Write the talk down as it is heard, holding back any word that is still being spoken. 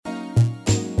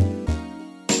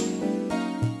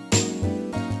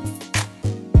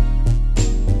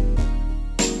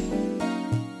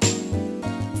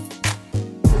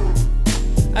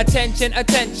attention,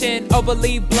 attention.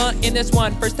 Overly blunt in this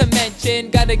one. First to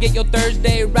mention, gotta get your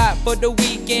Thursday right for the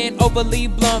weekend. Overly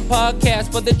blunt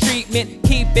podcast for the treatment.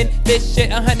 Keeping this shit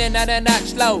 100 not a notch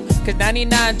slow. Cause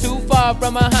 99 too far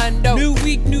from a hundo. New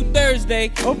week, new Thursday.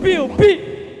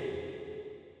 O-B-O-B.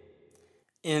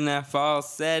 In that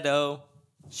falsetto,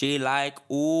 she like,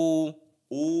 ooh,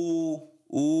 ooh,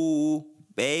 ooh,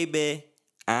 baby,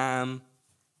 I'm.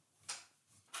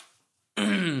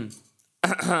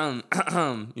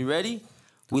 You ready?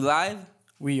 We live?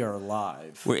 We are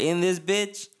live. We're in this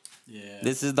bitch. Yeah.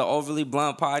 This is the Overly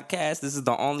Blunt podcast. This is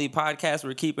the only podcast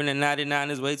we're keeping at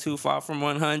 99 is way too far from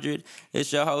 100.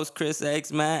 It's your host, Chris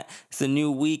X. Matt. It's a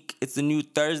new week. It's a new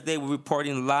Thursday. We're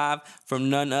reporting live from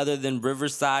none other than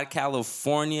Riverside,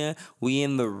 California. We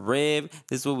in the rib.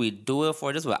 This is what we do it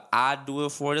for. This is what I do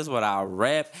it for. This is what I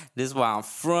rep. This is where I'm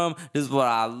from. This is what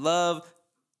I love.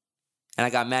 And I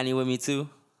got Manny with me too.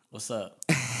 What's up?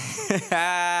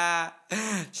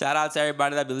 Shout out to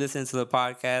everybody that be listening to the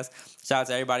podcast. Shout out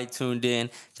to everybody tuned in.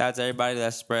 Shout out to everybody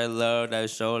that spread love, that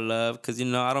show love. Because, you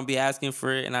know, I don't be asking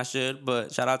for it, and I should.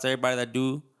 But shout out to everybody that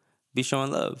do be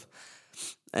showing love.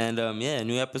 And, yeah,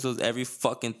 new episodes every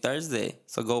fucking Thursday.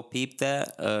 So go peep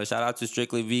that. Shout out to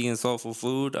Strictly Vegan Soulful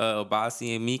Food,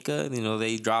 Obasi and Mika. You know,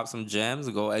 they drop some gems.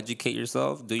 Go educate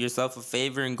yourself. Do yourself a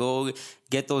favor and go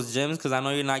get those gems, because I know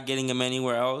you're not getting them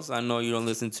anywhere else. I know you don't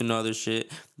listen to no other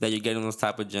shit that you're getting those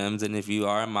type of gems. And if you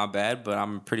are, my bad, but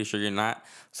I'm pretty sure you're not.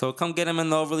 So come get them in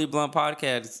the Overly Blunt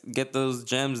podcast. Get those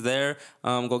gems there.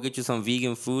 Go get you some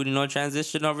vegan food. You know,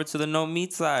 transition over to the no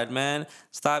meat side, man.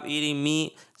 Stop eating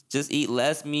meat. Just eat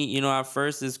less meat, you know, at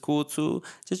first is cool too.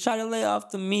 Just try to lay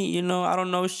off the meat, you know. I don't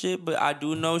know shit, but I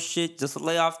do know shit. Just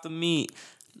lay off the meat.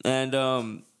 And,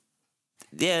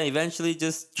 yeah, eventually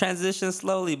just transition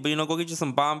slowly. But, you know, go get you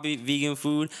some bomb vegan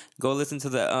food. Go listen to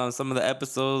the some of the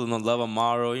episodes, you know, Love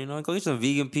Amaro, you know. Go get you some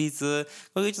vegan pizza.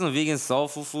 Go get you some vegan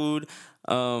soulful food.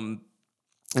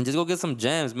 And just go get some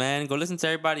gems, man. Go listen to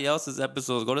everybody else's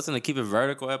episodes. Go listen to Keep It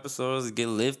Vertical episodes. Get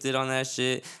lifted on that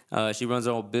shit. She runs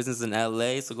her own business in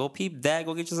LA. So go peep that.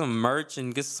 Go get you some merch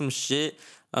and get some shit.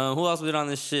 Who else did on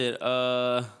this shit?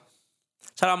 Shout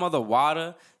out Mother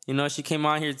Wada. You know, she came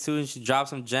on here too and she dropped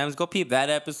some gems. Go peep that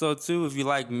episode too if you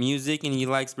like music and you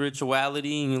like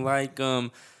spirituality and you like,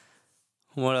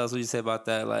 what else would you say about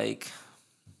that? Like,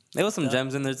 there was some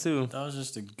gems in there too. That was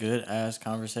just a good ass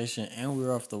conversation, and we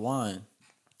were off the wine.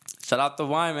 Shout out to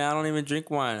wine, man. I don't even drink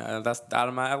wine. That's out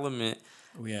of my element.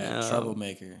 We had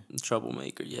Troublemaker.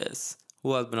 Troublemaker, yes.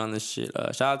 Who else been on this shit?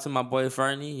 Shout out to my boy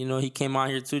Fernie. You know, he came on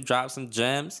here too, dropped some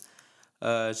gems.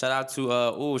 Shout out to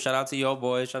your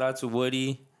boy. Shout out to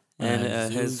Woody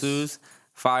and Jesus.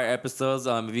 Fire episodes.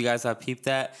 If you guys have peeped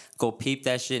that, go peep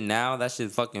that shit now. That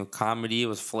shit fucking comedy. It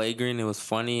was flagrant. It was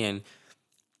funny. And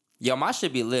yo, my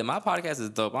shit be lit. My podcast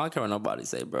is dope. I don't care what nobody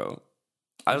say, bro.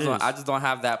 I just don't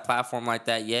have that platform like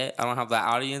that yet. I don't have that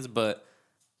audience, but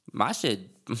my shit,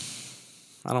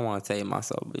 I don't want to tell you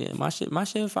myself, but yeah, my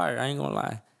shit fire. I ain't gonna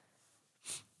lie.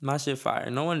 My shit fire.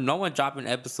 No one dropping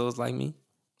episodes like me.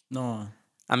 No one.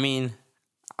 I mean,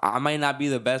 I might not be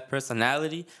the best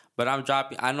personality, but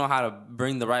I know how to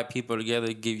bring the right people together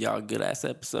to give y'all a good ass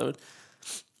episode.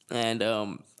 And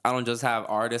I don't just have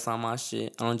artists on my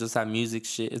shit. I don't just have music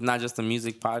shit. It's not just a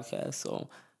music podcast, so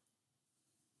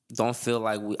don't feel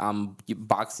like I'm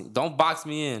boxing. Don't box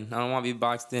me in. I don't want to be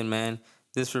boxed in, man.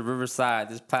 This for Riverside.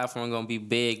 This platform gonna be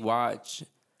big. Watch.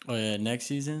 Oh yeah, next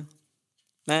season.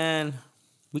 Man,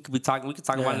 we could talk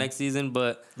about next season,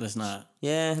 but let's not.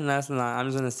 Yeah, that's not. I'm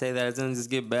just gonna say that it's gonna just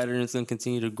get better and it's gonna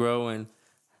continue to grow. And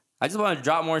I just want to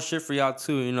drop more shit for y'all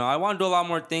too. You know, I want to do a lot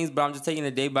more things, but I'm just taking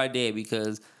it day by day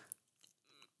because,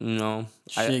 you know,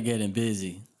 shit getting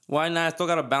busy. Why not? I still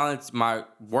gotta balance my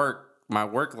work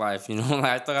life, you know, like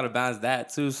I still gotta balance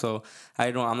that too. So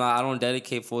I don't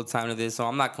dedicate full time to this. So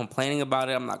I'm not complaining about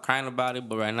it. I'm not crying about it.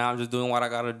 But right now I'm just doing what I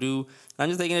gotta do. I'm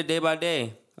just taking it day by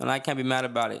day, and I can't be mad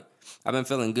about it. I've been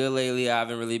feeling good lately. I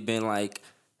haven't really been like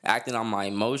acting on my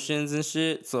emotions and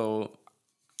shit. So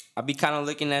I be kind of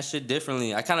looking at shit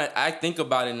differently. I think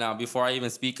about it now before I even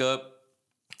speak up.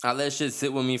 I let shit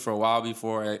sit with me for a while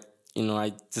before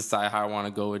I decide how I want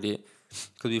to go with it.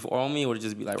 Because before me, it would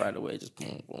just be like right away, just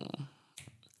boom, boom.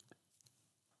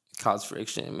 Cause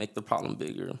friction, make the problem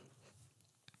bigger.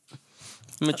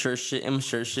 Immature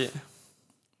shit.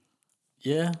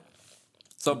 Yeah.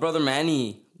 So, Brother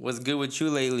Manny, what's good with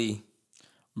you lately?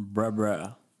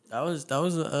 Bruh. That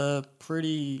was a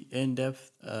pretty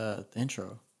in-depth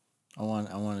intro. I want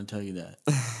to tell you that.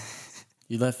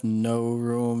 You left no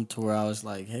room to where I was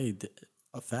like, hey,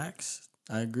 facts.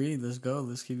 I agree. Let's go.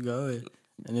 Let's keep going.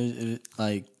 And it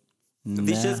like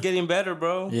These shit's getting better,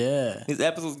 bro. Yeah. These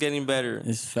episodes getting better.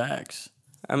 It's facts.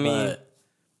 I mean,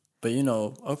 but you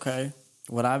know, okay.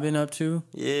 What I've been up to?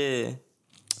 yeah.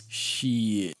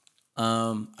 Shit.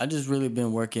 I just really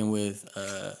been working with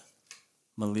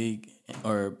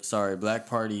Black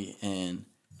Party and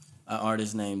an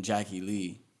artist named Jackie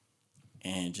Lee,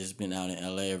 and just been out in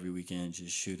LA every weekend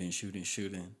just shooting,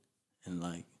 and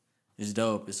like it's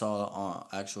dope. It's all on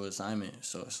actual assignment,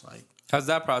 so it's like. How's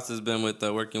that process been with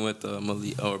working with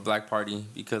Malik or Black Party?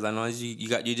 Because I know you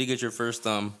did get your first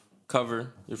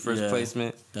cover, your first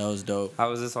placement. That was dope. How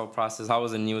was this whole process? How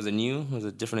was it new? Was it new? Was it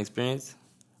a different experience?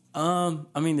 I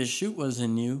mean, the shoot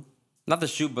wasn't new. Not the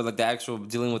shoot, but like the actual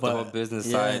dealing with the whole business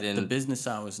side. And the business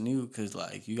side was new because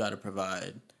like you got to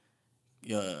provide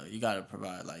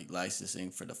like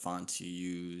licensing for the fonts you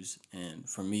use, and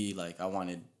for me, like I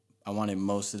wanted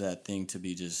most of that thing to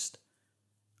be just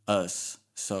us.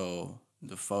 So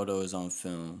the photo is on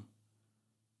film,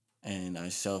 and I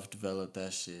self-developed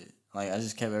that shit. Like I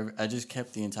just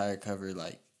kept the entire cover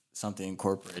like something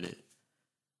incorporated.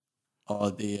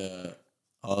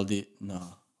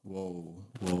 Whoa.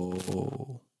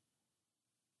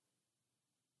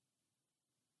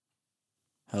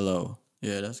 Hello.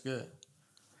 Yeah, that's good.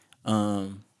 I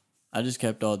just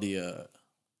kept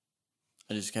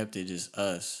it just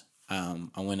us. I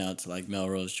went out to like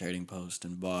Melrose Trading Post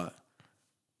and bought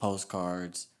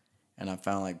postcards, and I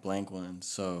found like blank ones.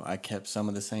 So I kept some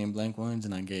of the same blank ones,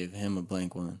 and I gave him a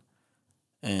blank one.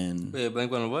 And wait, a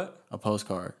blank one of what? A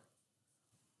postcard.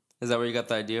 Is that where you got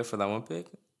the idea for that one pic,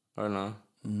 or no?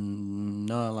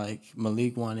 No, like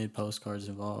Malik wanted postcards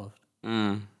involved.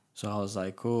 So I was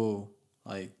like, cool.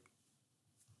 Like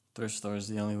thrift store is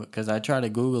the only way, because I tried to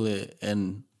Google it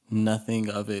and nothing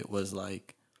of it was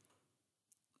like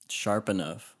sharp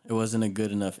enough. It wasn't a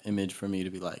good enough image for me to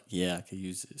be like, yeah, I could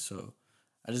use it. So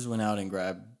I just went out and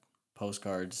grabbed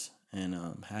postcards and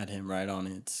had him write on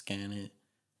it, scan it.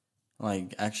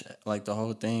 Like actually, like the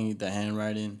whole thing, the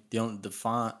handwriting, the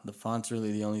font's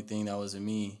really the only thing that wasn't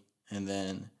me, and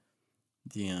then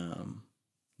the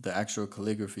actual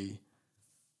calligraphy,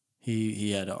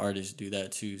 he had an artist do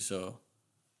that too. So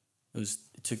it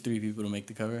took 3 people to make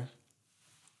the cover.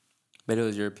 But it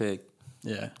was your pick.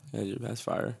 Yeah, that's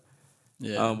fire.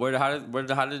 Yeah. Where did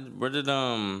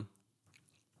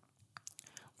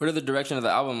the direction of the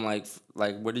album like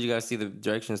where did you guys see the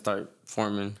direction start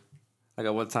forming? Like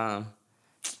at what time?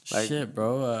 Like, shit,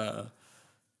 bro.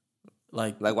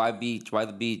 Like why beach? Why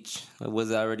the beach? Like, was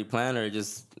it already planned, or it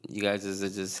just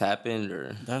happened,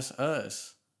 or? That's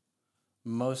us.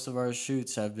 Most of our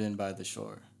shoots have been by the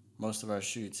shore. Most of our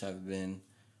shoots have been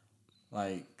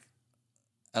like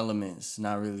elements,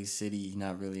 not really city,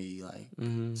 not really like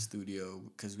studio,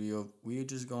 because we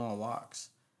just go on walks,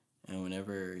 and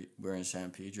whenever we're in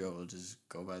San Pedro, we'll just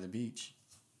go by the beach.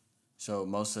 So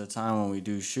most of the time when we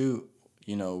do shoot,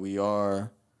 you know, we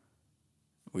are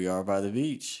by the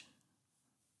beach.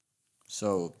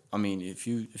 So I mean, if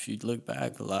you look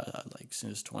back a lot, like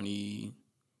since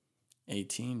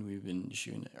 2018, we've been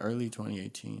shooting. Early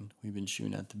 2018, we've been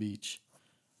shooting at the beach.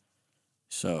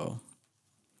 So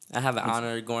I have the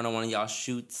honor of going on one of y'all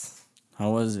shoots.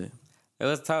 How was it? It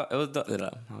was tough. It was dope.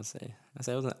 I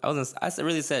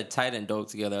really said tight and dope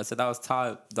together. I said that was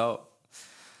tight, dope.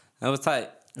 It was tight.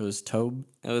 It was Tobe.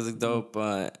 It was a dope,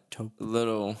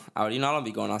 little out. You know, I don't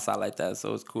be going outside like that, so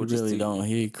it was cool. You really don't.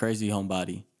 He crazy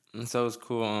homebody. And so it was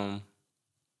cool. It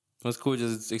was cool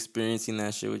just experiencing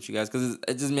that shit with you guys, because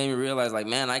it just made me realize, like,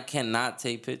 man, I cannot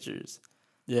take pictures.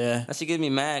 Yeah, that shit gets me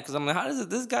mad, because I'm like, how does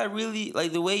this guy really,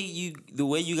 like, the way you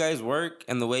guys work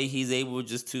and the way he's able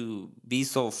just to be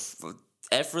so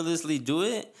effortlessly do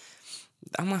it.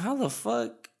 I'm like, how the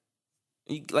fuck?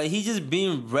 He's just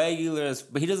being regular,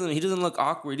 but he doesn't look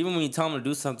awkward. Even when you tell him to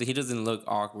do something, he doesn't look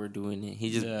awkward doing it.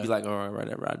 He just be like, all right,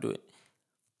 whatever, I'll do it.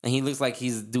 And he looks like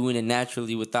he's doing it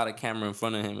naturally without a camera in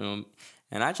front of him.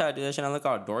 And I try to do that shit, and I look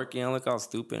all dorky, and I look all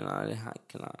stupid, and I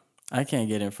cannot. I can't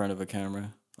get in front of a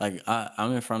camera. Like,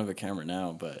 I'm in front of a camera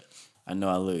now, but I know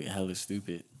I look hella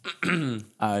stupid.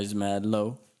 Eyes mad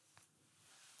low.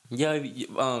 Yeah,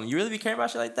 you really be caring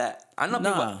about shit like that? I know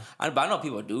people. But I know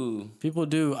people do. People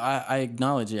do. I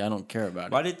acknowledge it. I don't care about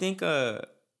it. Why do you think,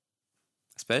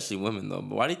 especially women though,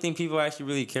 but why do you think people actually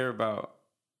really care about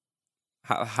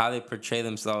how they portray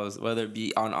themselves, whether it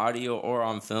be on audio or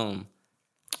on film?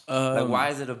 Like, why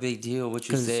is it a big deal? What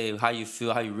you say, how you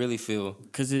feel, how you really feel?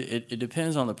 Because it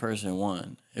depends on the person.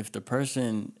 One, if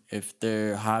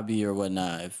their hobby or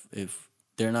whatnot, if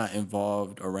they're not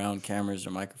involved around cameras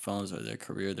or microphones, or their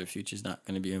career, their future's not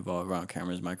going to be involved around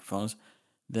cameras, microphones,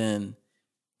 then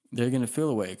they're gonna feel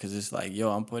away because it's like,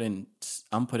 yo, I'm putting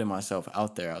myself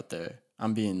out there.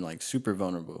 I'm being like super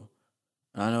vulnerable.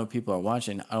 And I know people are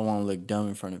watching. I don't want to look dumb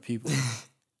in front of people.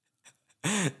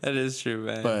 That is true,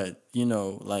 man. But, you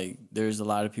know, like, there's a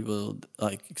lot of people,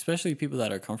 like, especially people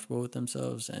that are comfortable with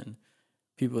themselves and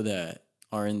people that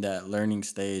are in that learning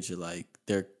stage of, like,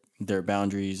 their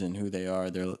boundaries and who they are.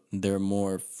 They're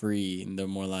more free and they're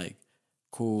more, like,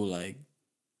 cool. Like,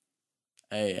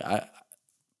 hey,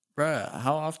 bruh,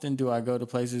 how often do I go to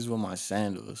places with my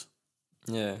sandals?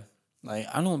 Yeah. Like,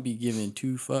 I don't be giving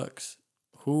two fucks.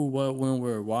 Who, what, when,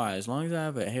 where, why. As long as I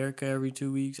have a haircut every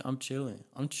 2 weeks, I'm chilling.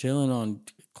 I'm chilling on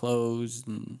clothes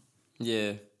and,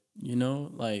 Yeah. you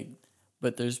know, like,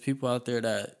 but there's people out there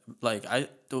that, like,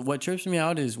 what trips me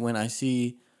out is when I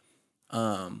see,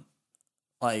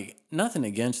 like, nothing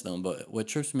against them, but what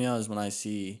trips me out is when I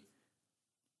see,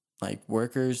 like,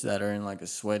 workers that are in, like, a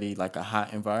sweaty, like, a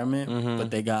hot environment, but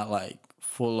they got, like,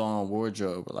 full-on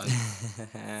wardrobe, like,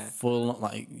 full,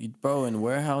 like, bro, in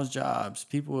warehouse jobs,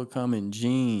 people would come in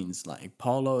jeans, like,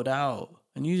 poloed out,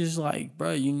 and you just like,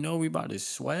 bro, you know we about to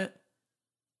sweat?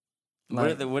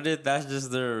 Like, What if that's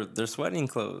just their sweating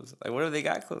clothes? Like, what if they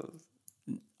got clothes?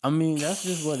 I mean, that's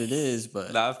just what it is,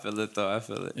 but... Nah, I feel it, though. I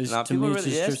feel it. Nah, to me, it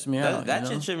just trips me out, That you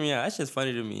know? shit trips me out. That shit's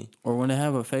funny to me. Or when they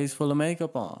have a face full of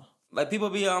makeup on. Like, people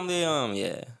be on the,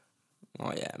 yeah.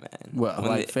 Oh, yeah, man. Well,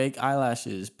 like fake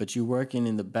eyelashes, but you working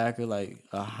in the back of, like,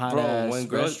 a hot-ass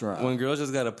restaurant. When girls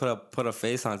just gotta put a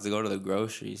face on to go to the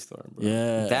grocery store, bro.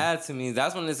 Yeah. That, to me,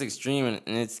 that's when it's extreme, and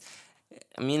it's...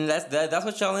 I mean, that's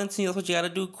what y'all into. That's what you gotta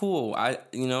do. Cool.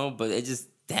 You know, but it just...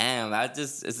 Damn,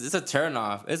 it's a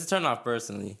turnoff. It's a turnoff,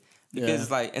 personally. Because,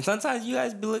 like... And sometimes you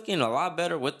guys be looking a lot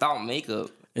better without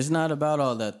makeup. It's not about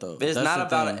all that, though. It's not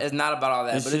about all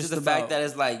that. But it's just the fact that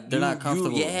it's like they're not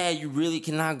comfortable. You really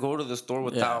cannot go to the store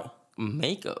without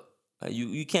makeup. Like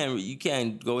you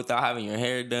can't go without having your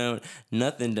hair done,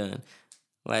 nothing done.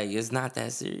 Like, it's not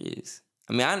that serious.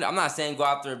 I mean, I'm not saying go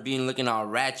out there looking all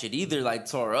ratchet either, like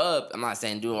tore up. I'm not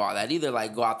saying do all that either,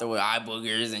 like go out there with eye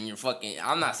boogers and you're fucking.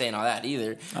 I'm not saying all that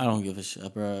either. I don't give a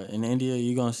shit, bro. In India,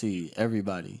 you're gonna see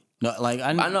everybody. No, like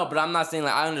I know, but I'm not saying,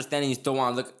 like, I understand you still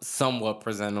want to look somewhat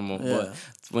presentable, but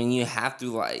when you have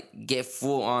to, like, get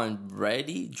full on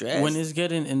ready, dressed, when it's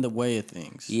getting in the way of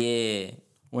things,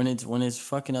 when it's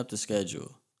fucking up the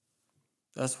schedule,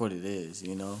 that's what it is,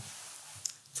 you know.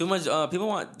 Too much. People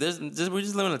want. We're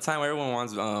just living in a time where everyone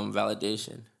wants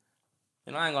validation.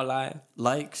 You know, I ain't gonna lie.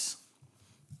 Likes,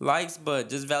 but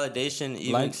just validation.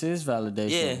 Even, likes is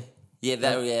validation.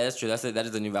 That's true. That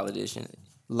is the new validation.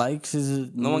 Likes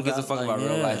is no one gives a fuck about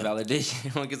real life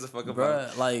validation. No one gives a fuck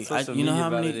about social media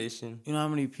validation. You know how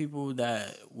many people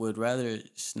that would rather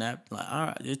snap, like, all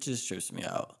right, it just trips me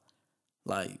out.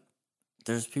 Like,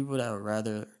 there's people that would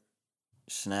rather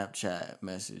Snapchat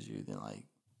message you than, like,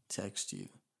 text you.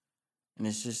 And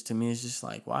it's just, to me, it's just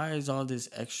like, why is all this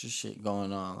extra shit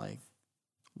going on? Like,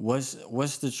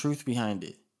 what's the truth behind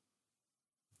it?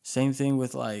 Same thing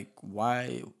with, like,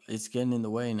 why it's getting in the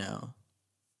way now.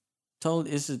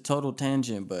 It's a total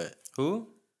tangent, but who?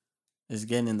 It's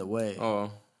getting in the way.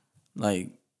 Oh. Like,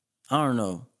 I don't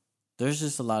know. There's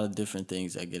just a lot of different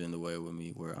things that get in the way with me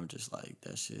where I'm just like,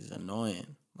 that shit is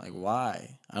annoying. Like,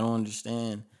 why? I don't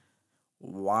understand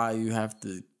why you have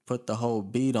to put the whole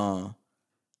beat on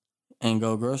and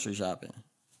go grocery shopping.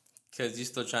 Because you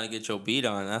still trying to get your beat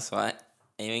on, that's why.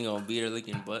 And you ain't gonna beat her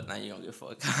licking butt, now you gonna get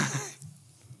fucked.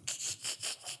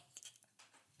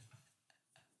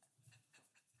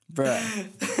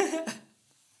 Bruh.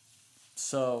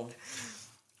 So.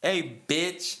 Hey,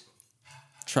 bitch.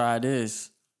 Try this.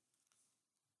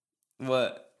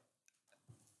 What?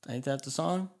 Ain't that the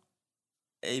song?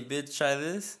 Hey, bitch, try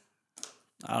this?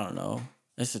 I don't know.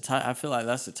 I feel like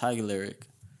that's a Tiger lyric.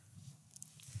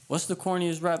 What's the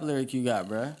corniest rap lyric you got,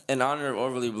 bruh? In honor of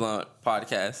Overly Blunt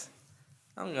podcast,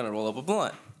 I'm gonna roll up a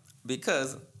blunt.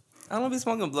 Because I don't be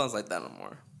smoking blunts like that no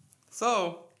more.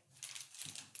 So,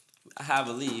 I have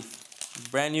a leaf.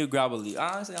 Brand new grab a leaf.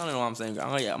 Honestly, I don't know why I'm saying grab.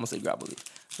 Oh, yeah, I'm gonna say grab a leaf.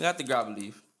 We got the grab a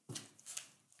leaf.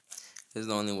 This is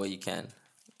the only way you can't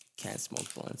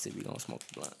smoke blunts if you don't smoke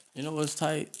a blunt. You know what's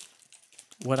tight?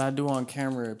 What I do on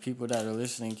camera, people that are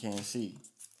listening can't see.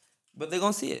 But they're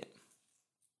gonna see it.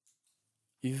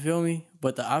 You feel me?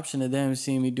 But the option of them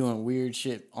seeing me doing weird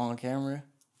shit on camera,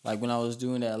 like when I was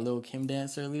doing that Lil' Kim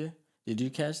dance earlier, did you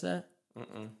catch that?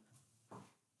 Mm-mm.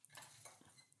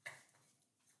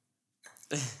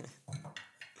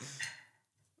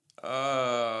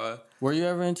 Were you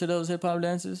ever into those hip hop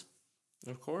dances?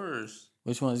 Of course.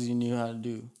 Which ones you knew how to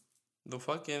do?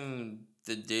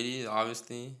 The Diddy,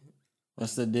 obviously.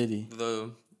 What's the Diddy?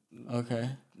 The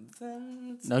okay.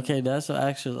 Okay, that's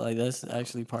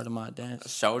actually part of my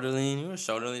dance. Shoulder lean. You were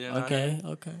shoulder leaning. Okay.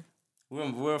 We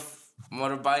were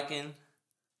motorbiking.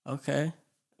 Okay.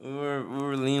 We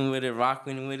were leaning with it,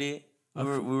 rocking with it. We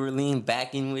were lean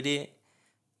backing with it.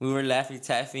 We were Laffy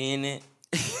Taffy in it.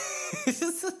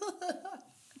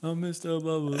 I'm Mr.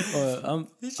 Bubba. I'm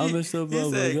Mr.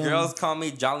 Bubba. He said, girls call me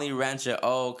Jolly Rancher,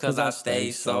 oh, cause I stay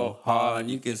so hard.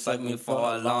 You can suck me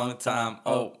for a long time,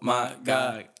 oh my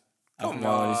God. Come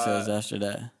on. What he says after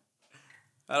that.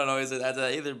 I don't know what he says after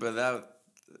that either, but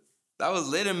that was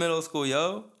lit in middle school,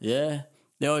 yo. Yeah.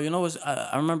 Yo, you know what?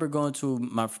 I remember going to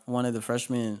one of the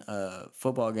freshman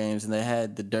football games, and they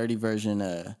had the dirty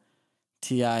version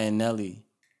T.I. and Nelly.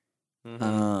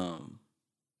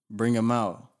 Bring 'em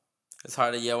out. It's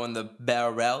hard to yell when the bell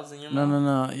rails in your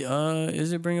mouth. No.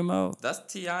 Is it Bring 'em out?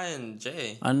 That's T.I. and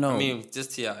Jay. I know. I mean,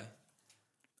 just T.I.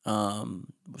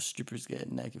 Strippers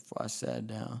getting naked before I sat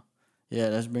down. Yeah,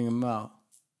 that's Bring 'em out.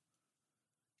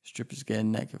 Strippers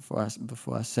getting naked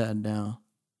before I sat down.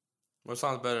 What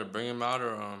song's better, Bring 'em Out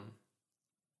or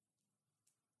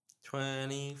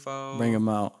 24? Bring 'em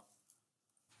out.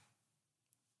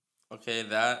 Okay,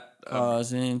 that.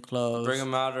 Cars in clothes. Bring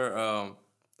 'em Out or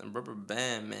Rubber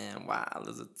Band Man. Wow,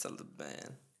 there's a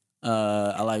Taliban.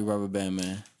 I like Rubber Band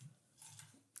Man.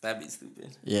 That'd be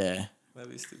stupid. Yeah.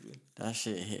 That'd be stupid. That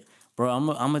shit hit, bro.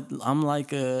 I'm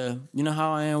like you know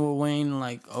how I am with Wayne.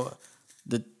 Like,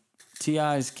 the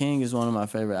T.I.'s King is one of my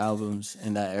favorite albums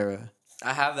in that era.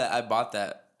 I have that. I bought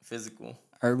that physical.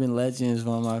 Urban Legend is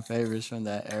one of my favorites from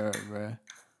that era, bro.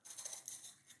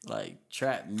 Like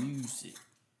trap music.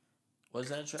 Was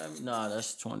that trap? Nah,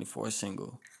 that's 24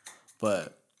 single.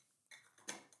 But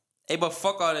hey, but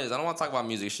fuck all this. I don't want to talk about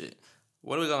music shit.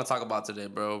 What are we gonna talk about today,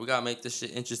 bro? We gotta make this shit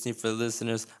interesting for the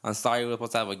listeners. I'm sorry we're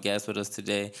supposed to have a guest with us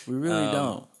today. We really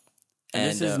don't.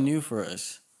 And this is new for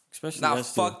us, especially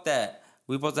us. Fuck that.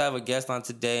 We're supposed to have a guest on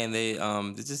today, and they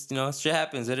it's just shit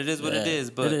happens. And it is what it is.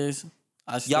 But it is.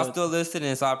 Y'all still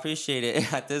listening, so I appreciate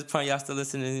it. At this point, y'all still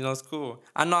listening. It's cool.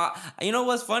 I know. You know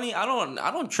what's funny? I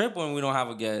don't trip when we don't have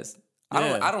a guest.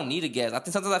 I don't need a guest. I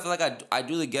think sometimes I feel like I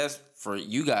do the guest for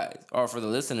you guys or for the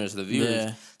listeners, the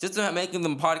viewers, just to making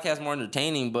them podcast more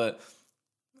entertaining. But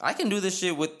I can do this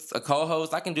shit with a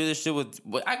co-host. I can do this shit with.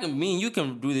 Me and you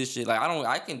can do this shit. Like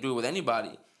I can do it with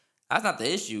anybody. That's not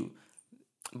the issue.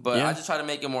 But I just try to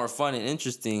make it more fun and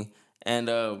interesting, and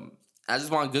I just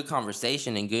want good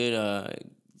conversation and good. I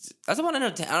just want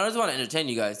to entertain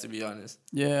you guys, to be honest.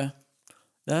 Yeah,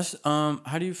 that's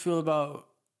How do you feel about?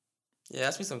 Yeah,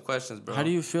 ask me some questions, bro. How do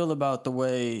you feel about the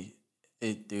way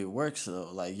it works though?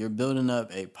 Like you're building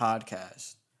up a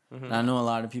podcast, and I know a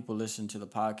lot of people listen to the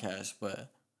podcast, but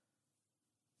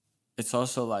it's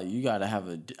also like you gotta have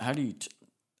a. How do you?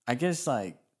 I guess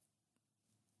like.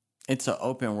 It's an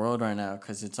open world right now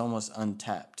because it's almost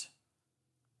untapped.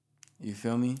 You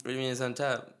feel me? What do you mean it's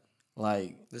untapped?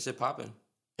 Like this shit popping.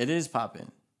 It is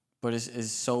popping, but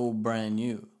it's so brand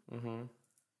new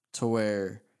to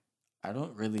where I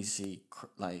don't really see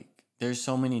like there's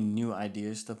so many new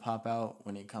ideas to pop out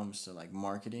when it comes to like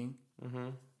marketing.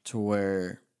 To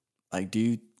where like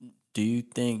do you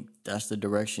think that's the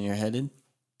direction you're headed?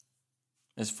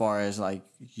 As far as like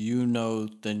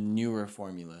the newer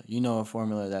formula, a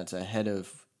formula that's ahead of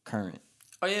current.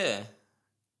 Oh yeah,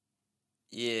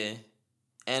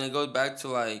 and it goes back to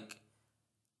like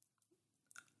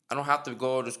I don't have to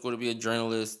go to school to be a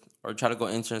journalist or try to go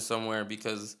intern somewhere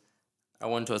because I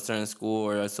went to a certain school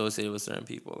or associated with certain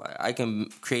people. Like I can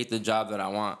create the job that I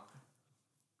want,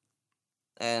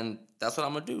 and that's what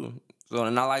I'm gonna do. So,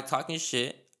 and I like talking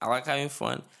shit. I like having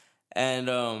fun,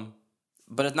 and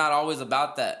but it's not always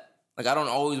about that. Like I don't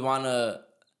always want to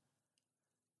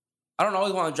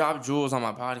drop jewels on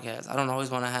my podcast. I don't always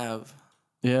want to have.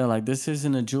 Yeah, like this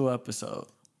isn't a jewel episode.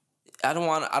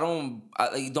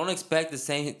 Don't expect the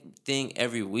same thing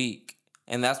every week.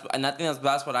 And I think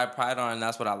that's what I pride on, and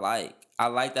that's what I like. I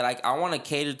like that I want to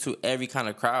cater to every kind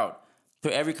of crowd.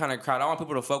 I want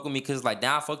people to fuck with me because like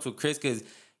now I fucked with Chris because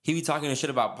he be talking to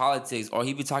shit about politics, or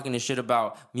he be talking to shit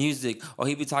about music, or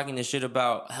he be talking to shit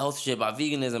about health shit, about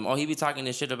veganism, or he be talking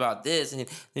to shit about this. And,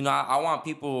 I want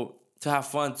people to have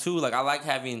fun, too. Like, I like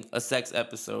having a sex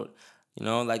episode,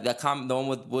 like the one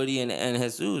with Woody and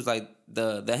Jesus, like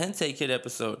the Hentai Kid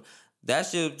episode. That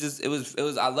shit it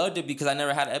was, I loved it because I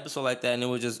never had an episode like that, and it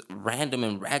was just random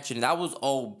and ratchet, and that was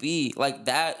OB. Like,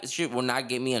 that shit will not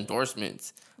get me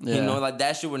endorsements. Yeah. Like,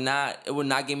 that shit would not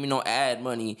give me no ad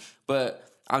money, but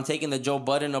I'm taking the Joe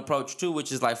Budden approach too,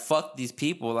 which is like, fuck these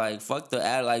people, like fuck the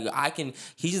ad. Like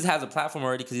he just has a platform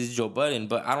already because he's Joe Budden,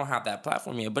 but I don't have that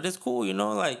platform yet. But it's cool,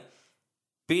 like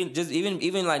being just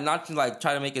even like not to like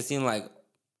try to make it seem like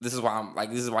this is why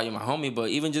you're my homie. But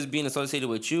even just being associated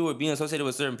with you or being associated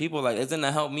with certain people, like, it's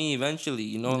gonna help me eventually,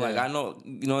 you know. Like, I know,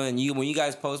 you know, and when you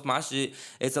guys post my shit,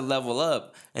 it's a level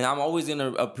up, and I'm always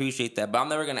gonna appreciate that. But I'm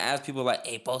never gonna ask people like,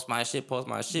 hey, post my shit. But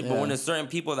when there's certain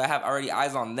people that have already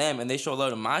eyes on them and they show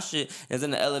love to my shit, and it's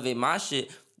gonna elevate my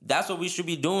shit, that's what we should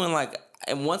be doing. Like,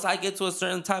 and once I get to a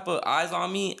certain type of eyes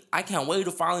on me, I can't wait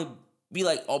to finally be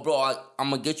like, oh, bro, I'm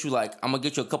gonna get you a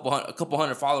couple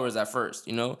hundred followers at first,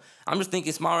 you know? I'm just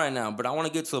thinking small right now, but I want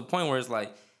to get to a point where it's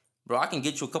like, bro, I can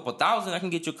get you a couple thousand, I can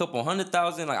get you a couple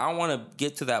 100,000. Like, I want to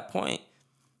get to that point.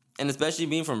 And especially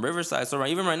being from Riverside. So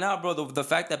even right now, bro, the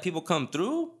fact that people come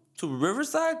through to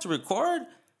Riverside to record.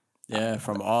 Yeah,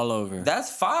 from all over.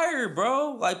 That's fire,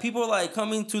 bro. Like, people like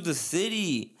coming to the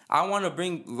city. I want to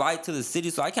bring light to the city,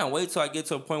 so I can't wait till I get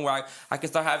to a point where I can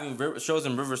start having shows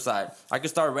in Riverside. I can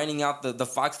start renting out the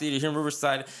Fox Theater here in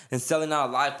Riverside and selling out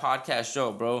a live podcast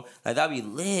show, bro. Like, that'd be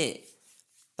lit.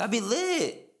 That'd be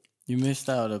lit. You missed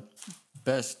out a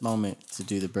best moment to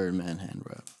do the Birdman hand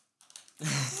rub.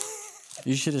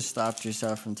 You should have stopped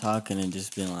yourself from talking and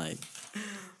just been like...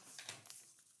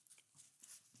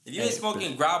 If you ain't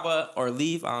smoking grabba or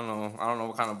leaf, I don't know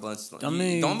what kind of blunts. Don't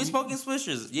be smoking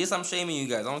swishers. Yes, I'm shaming you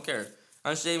guys. I don't care.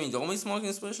 I'm shaming you. Don't be smoking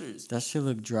swishers. That shit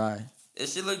look dry. It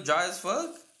shit look dry as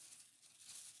fuck.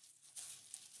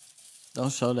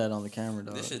 Don't show that on the camera,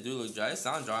 though. This shit do look dry. It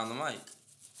sound dry on the mic.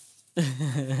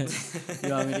 You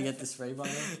want me to get the spray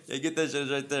bottle? Yeah, get that shit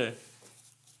right there.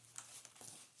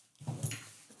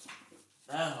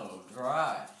 Oh,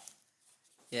 dry.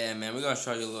 Yeah, man, we're gonna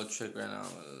show you a little trick right now.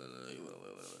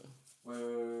 Wait,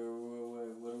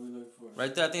 what are we looking for?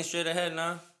 Right there, I think straight ahead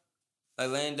now.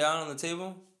 Like laying down on the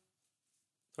table.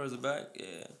 Towards the back,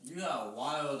 yeah. You got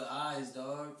wild eyes,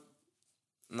 dog.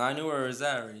 Nah, I knew where it was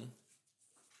at already.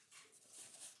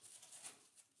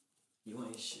 You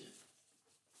ain't shit.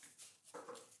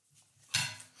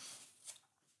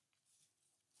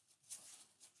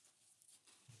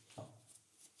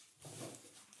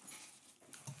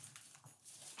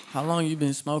 How long you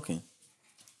been smoking?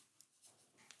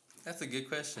 That's a good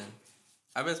question.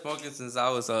 I've been smoking since I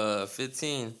was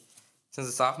 15, since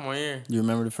the sophomore year. You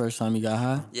remember the first time you got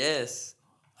high? Yes.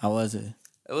 How was it?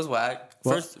 It was whack.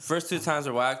 First 2 times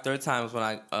were whack. Third time was when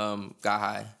I got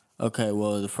high. Okay,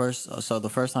 well the first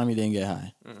time you didn't get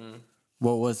high. Mm-mm.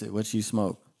 What was it? What you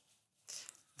smoked?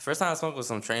 The first time I smoked was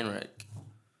some Trainwreck.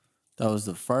 That was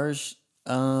the first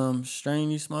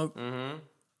strain you smoked? Mm-hmm.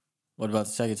 What about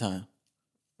the second time?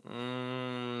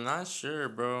 Not sure,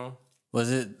 bro. Was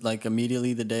it like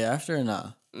immediately the day after or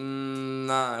not?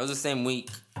 Nah, it was the same week.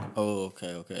 Oh,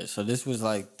 okay. So this was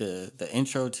like the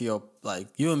intro to your, like,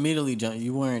 you immediately jumped.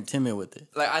 You weren't timid with it.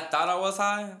 Like, I thought I was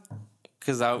high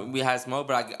because we had smoke,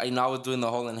 but I was doing the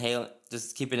whole inhale,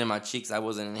 just keep it in my cheeks. I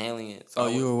wasn't inhaling it. So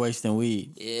you were wasting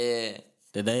weed. Yeah.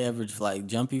 Did they ever like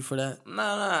jump you for that?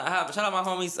 Nah. Shout out my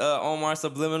homies, Omar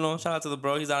Subliminal. Shout out to the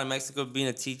bro. He's out in Mexico being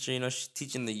a teacher, you know,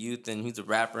 teaching the youth, and he's a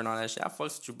rapper and all that shit. I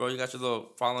fucks with you, bro. You got your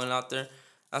little following out there.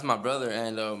 That's my brother,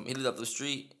 and he lived up the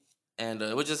street, and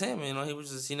it was just him, you know.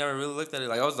 He never really looked at it.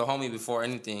 Like, I was the homie before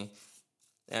anything,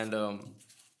 and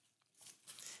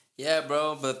yeah,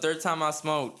 bro. But the third time I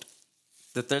smoked,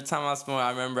 I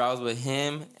remember I was with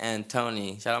him and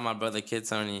Tony. Shout out my brother, Kid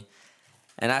Tony,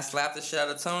 and I slapped the shit out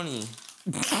of Tony.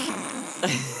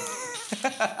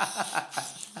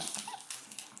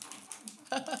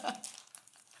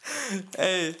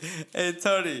 Hey,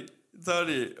 Tony.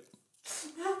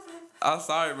 I'm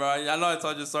sorry, bro. I know I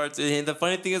told you sorry too. And the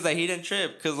funny thing is that he didn't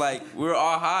trip because, like, we were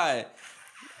all high.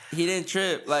 He didn't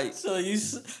trip, like. So you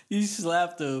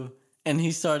slapped him and he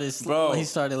started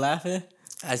laughing.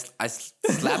 I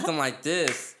slapped him like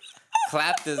this,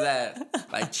 clapped his ass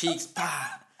like cheeks,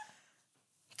 pa.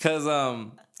 Cause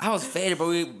I was faded, but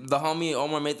the homie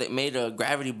Omar made a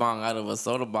gravity bong out of a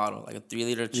soda bottle, like a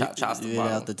 3-liter Chasta bottle. You did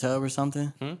it out the tub or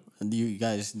something? You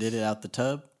guys did it out the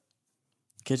tub?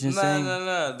 Kitchen sink?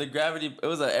 No. The gravity, it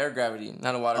was an air gravity,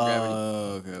 not a water gravity.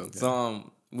 Oh, okay.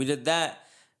 So we did that,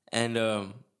 and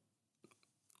that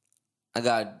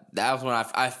was when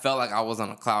I felt like I was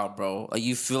on a cloud, bro. Like,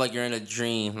 you feel like you're in a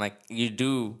dream, like you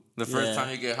do the first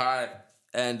time you get high.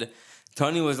 And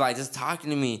Tony was like just talking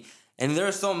to me. And there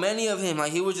were so many of him,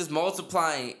 like he was just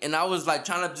multiplying, and I was like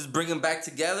trying to just bring him back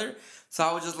together. So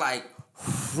I was just like,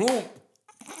 whoop,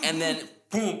 and then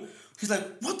boom. He's like,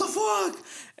 what the fuck?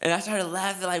 And I started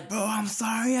laughing, like, bro, I'm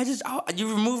sorry. You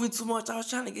were moving too much. I was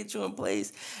trying to get you in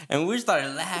place, and we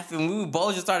started laughing. We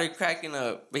both just started cracking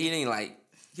up, but he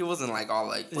wasn't like all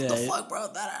like, what the fuck,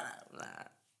 bro? Nah.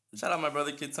 Shout out my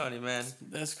brother Kid Tony, man.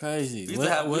 That's crazy. We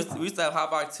used to have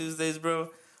Hot Box Tuesdays, bro.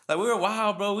 Like, we were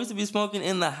wild, bro. We used to be smoking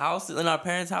in the house, in our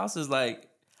parents' houses. Like,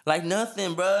 Like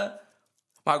nothing, bruh.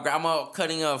 My grandma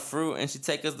cutting up fruit, and she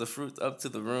take us the fruit up to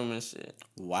the room and shit.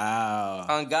 Wow.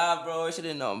 On God, bro, she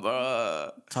didn't know,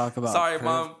 bro. Talk about sorry,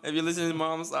 Mom. If you're listening,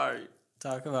 Mom, I'm sorry.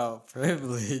 Talk about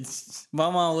privilege. My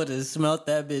mom would have smelt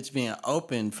that bitch being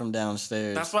opened from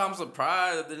downstairs. That's why I'm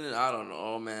surprised. I don't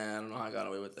know, man. I don't know how I got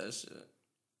away with that shit.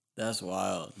 That's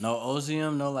wild. No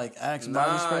Ozium, no like Axe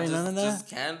body spray, none of that? Just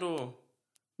candle.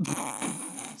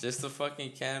 Just a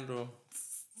fucking candle.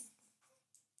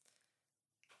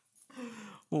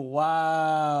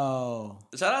 Wow.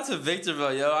 Shout out to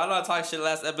Victorville, yo. I know I talked shit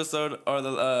last episode, I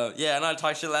know I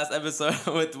talked shit last episode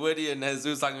with Woody and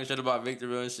Jesus talking shit about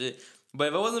Victorville and shit. But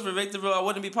if it wasn't for Victorville, I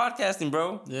wouldn't be podcasting,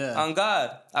 bro. Yeah. On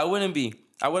God, I wouldn't be.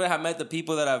 I wouldn't have met the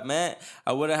people that I've met.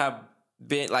 I wouldn't have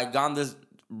been like gone this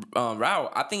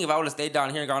route. I think if I would have stayed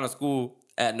down here and gone to school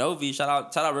at Novi,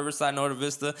 shout out Riverside, Norte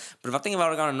Vista. But if I would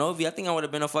have gone to Novi, I think I would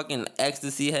have been a fucking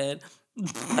ecstasy head.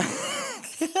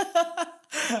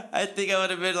 I think I would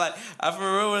have been like, I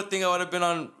for real would think I would have been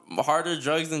on harder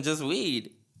drugs than just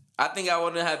weed. I think I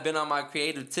wouldn't have been on my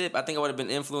creative tip. I think I would have been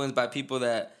influenced by people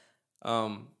that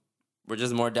were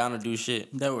just more down to do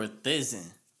shit. They were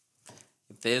thizzing.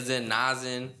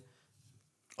 Nazin.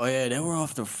 Oh yeah, they were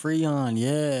off the Freon,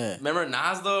 yeah. Remember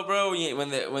Nas though, bro? When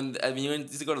you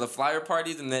used to go to the flyer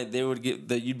parties and they would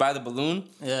get you'd buy the balloon.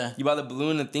 Yeah. You buy the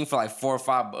balloon and thing for like $4 or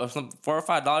 $5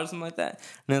 something like that. And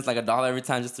then it's like $1 every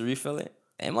time just to refill it.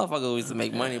 And motherfuckers used to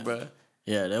make money, bro.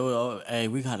 Yeah, they were. Hey,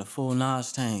 we got a full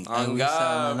Nas tank. On we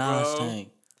God, Nas bro.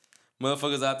 tank.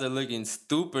 Motherfuckers out there looking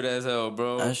stupid as hell,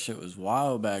 bro. That shit was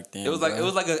wild back then. It was like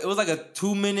a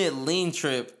 2-minute lean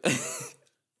trip.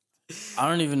 I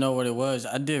don't even know what it was.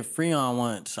 I did Freon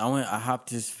once. I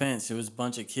hopped this fence. It was a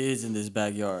bunch of kids in this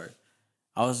backyard.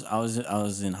 I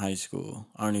was in high school.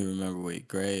 I don't even remember what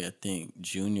grade. I think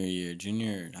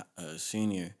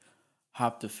senior.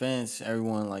 Hopped the fence.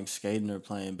 Everyone like skating or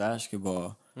playing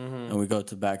basketball, and we go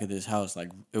to the back of this house.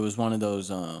 Like it was one of those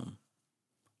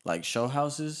like show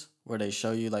houses where they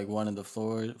show you like one of the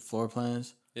floor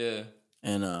plans. Yeah.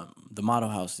 And the model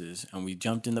houses, and we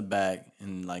jumped in the back,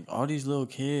 and like all these little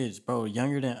kids, bro,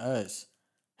 younger than us,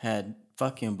 had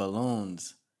fucking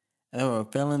balloons, and they were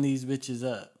filling these bitches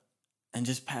up, and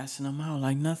just passing them out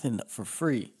like nothing for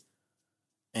free.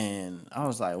 And I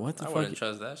was like, "What the fuck?" I wouldn't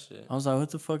trust that shit. I was like, "What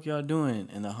the fuck y'all doing?"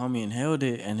 And the homie inhaled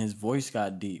it, and his voice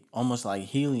got deep, almost like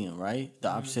helium, right? The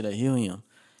opposite of helium.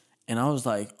 And I was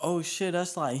like, "Oh shit,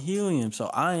 that's like helium." So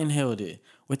I inhaled it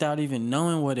without even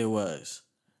knowing what it was.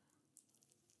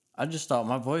 I just thought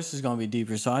my voice was gonna be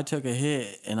deeper, so I took a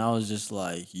hit, and I was just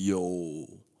like, "Yo,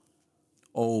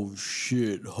 oh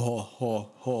shit, ha ha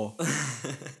ha,"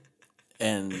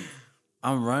 and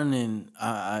I'm running.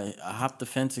 I hopped the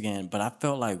fence again, but I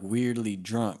felt like weirdly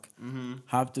drunk.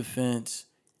 Hopped the fence,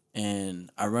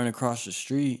 and I run across the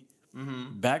street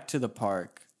back to the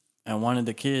park, and one of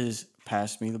the kids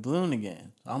passed me the balloon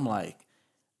again. I'm like,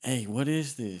 "Hey, what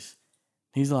is this?"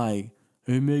 He's like,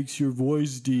 "It makes your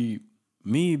voice deep."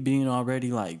 Me being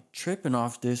already like tripping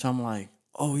off this, I'm like,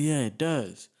 "Oh yeah, it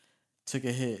does." Took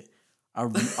a hit.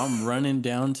 I'm running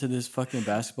down to this fucking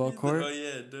basketball court. Oh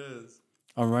yeah, it does.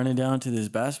 I'm running down to this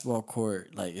basketball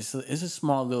court. Like it's a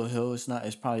small little hill.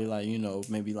 It's probably like,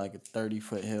 maybe like a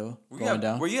 30-foot hill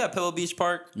down. Were you at Pillow Beach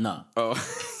Park? No. Oh.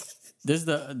 This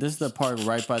is the park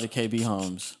right by the KB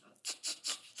Homes.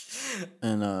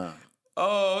 And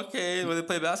oh, okay. Where they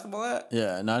play basketball at?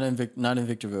 yeah, not in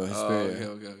Victorville, Hesperia.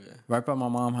 Okay. Right by my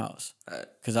mom's house. All right.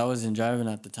 Cause I wasn't driving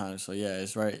at the time, so yeah,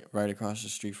 it's right across the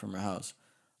street from her house.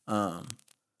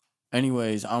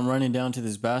 Anyways, I'm running down to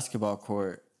this basketball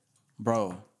court,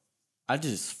 bro. I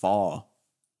just fall.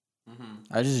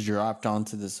 I just dropped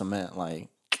onto the cement, like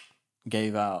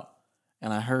gave out,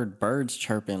 and I heard birds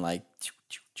chirping, like.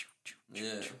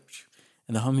 Yeah.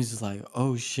 And the homies is like,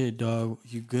 "Oh shit, dog,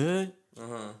 you good?"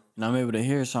 And I'm able to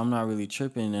hear, so I'm not really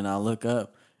tripping. And I look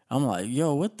up, I'm like,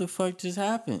 "Yo, what the fuck just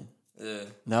happened?" Yeah.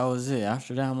 That was it.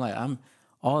 After that, I'm like,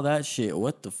 all that shit.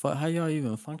 What the fuck? How y'all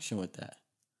even function with that?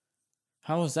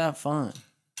 How was that fun?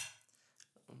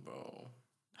 Bro.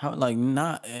 How, like,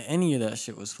 not any of that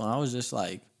shit was fun. I was just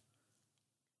like,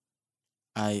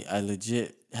 I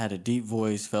legit had a deep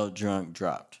voice, felt drunk,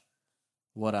 dropped.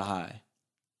 What a high.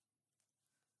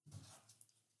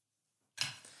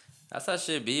 That's how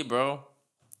shit be, bro.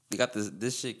 You got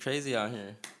this shit crazy out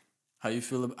here. How you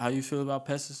feel about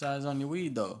pesticides on your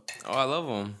weed though? Oh, I love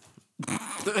them.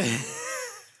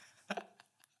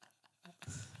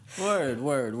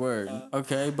 Word.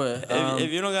 Okay, but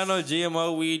if you don't got no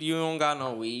GMO weed, you don't got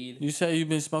no weed. You say you've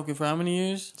been smoking for how many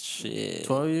years? Shit.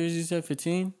 12 years, you said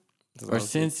 15? Or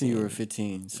since 15. You were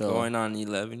 15. So going on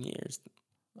 11 years.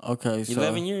 Okay, so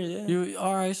 11 years, yeah. You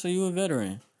all right? So you a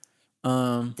veteran.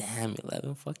 Damn,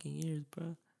 11 fucking years,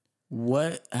 bro.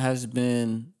 What has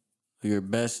been your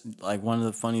best, like one of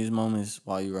the funniest moments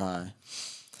while you were high?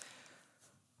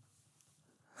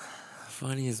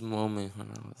 Funniest moment when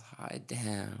I was high,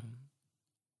 damn.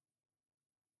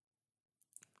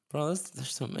 Bro, there's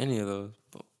so many of those.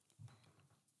 But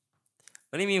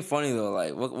what do you mean funny though?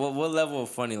 Like what level of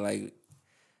funny? Like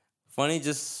funny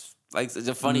just like such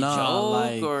a funny joke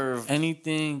like or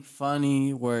anything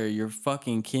funny where your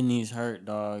fucking kidneys hurt,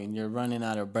 dog, and you're running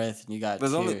out of breath and you got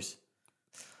tears.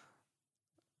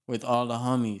 With all the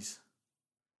homies.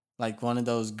 Like one of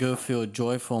those good feel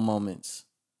joyful moments.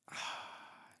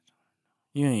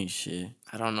 You ain't shit.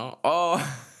 I don't know.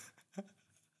 Oh.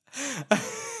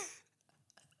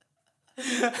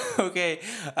 Okay,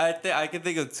 I can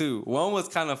think of two. One was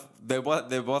kind of they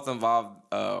both involved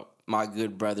my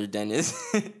good brother Dennis,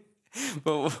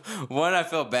 but one I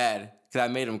felt bad because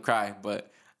I made him cry,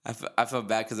 but I felt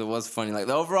bad because it was funny. Like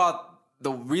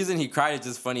the reason he cried is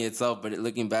just funny itself, but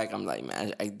looking back, I'm like,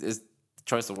 man, it's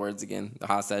choice of words again, the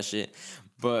hot ass shit.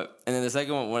 But and then the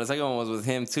second one was with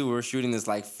him too. We were shooting this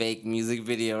like fake music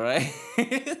video, right?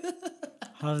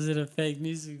 How is it a fake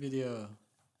music video?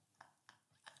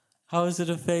 How is it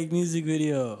a fake music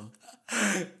video?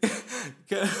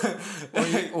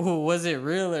 Was it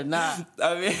real or not?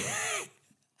 I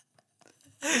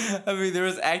mean, there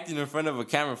was acting in front of a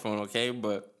camera phone, okay,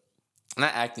 but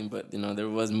not acting, but there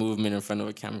was movement in front of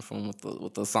a camera phone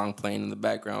with the song playing in the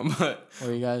background. But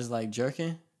were you guys like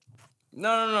jerking? No.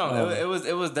 Oh. It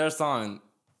was their song.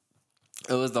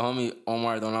 It was the homie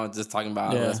Omar, the one I was just talking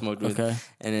about. Yeah, I smoked with,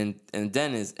 and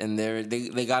Dennis, and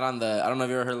they got on the. I don't know if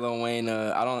you ever heard Lil Wayne.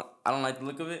 I don't like the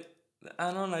look of it.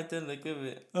 I don't like the look of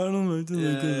it. I don't like the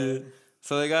look of it.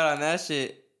 So they got on that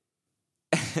shit.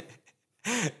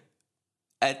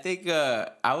 I think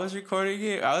I was recording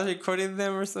it. I was recording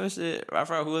them or some shit. I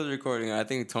forgot who was recording it. I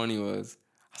think Tony was.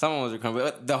 Someone was recording,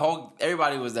 but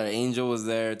everybody was there. Angel was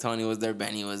there. Tony was there.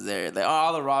 Benny was there. Like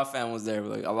all the Raw fam was there.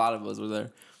 Like a lot of us were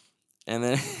there. And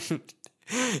then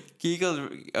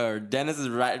Dennis is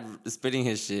spitting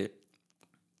his shit,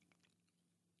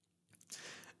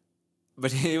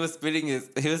 but he was spitting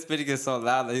it so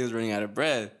loud that he was running out of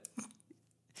breath.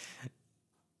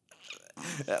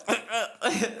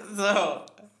 So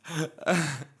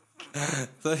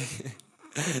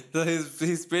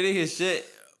he's spitting his shit,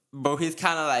 but he's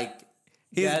kind of like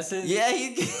gassing. Yeah,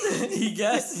 he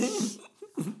gassing.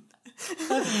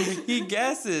 He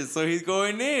guesses, so he's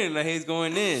going in.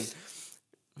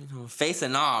 Face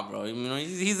and all, bro.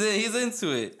 He's into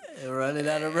it. Running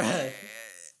out of breath.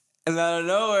 And out of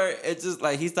nowhere, it's just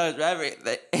like he starts rapping.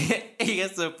 Like, he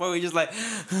gets to a point where he's just like,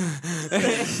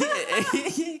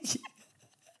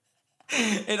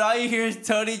 and all you hear is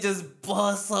Tony just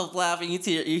bust up laughing.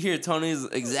 You hear Tony's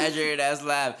exaggerated ass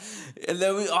laugh. And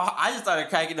then I just started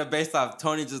cracking up based off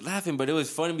Tony just laughing, but it was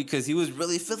funny because he was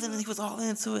really feeling it. He was all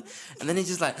into it. And then he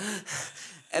just like,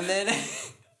 and then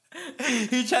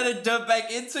he tried to jump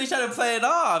back into it. He tried to play it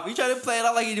off. He tried to play it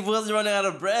off like he wasn't running out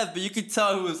of breath, but you could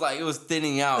tell it was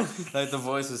thinning out. Like the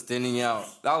voice was thinning out.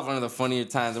 That was one of the funnier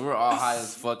times. And we were all high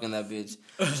as fuck in that bitch.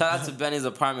 Shout out to Benny's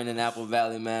apartment in Apple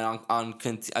Valley, man, on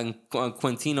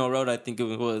Quintino Road, I think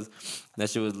it was. That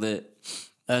shit was lit.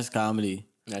 That's comedy.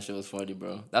 That shit was funny,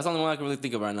 bro. That's the only one I can really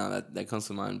think of right now that comes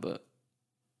to mind. But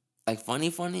like funny,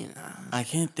 nah. I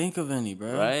can't think of any,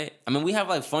 bro. Right? I mean, we have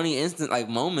like funny instant like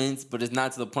moments, but it's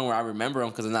not to the point where I remember them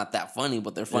because they're not that funny.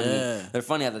 But they're funny. Yeah. They're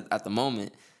funny at the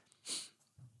moment.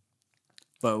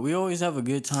 But we always have a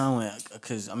good time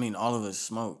because I mean, all of us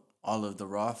smoke. All of the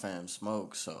Raw fam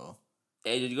smoke. So.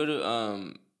 Hey, did you go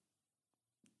to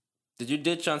Did you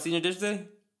ditch on senior ditch day?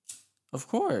 Of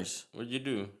course. What'd you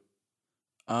do?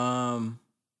 I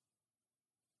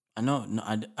know. No,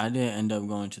 I didn't end up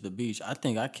going to the beach. I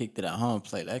think I kicked it at home,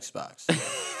 played Xbox.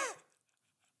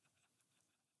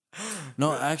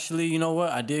 No, actually, you know what?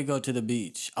 I did go to the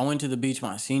beach. I went to the beach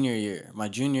my senior year. My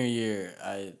junior year,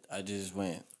 I just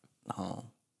went home.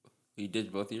 You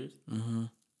did both years? Mm-hmm.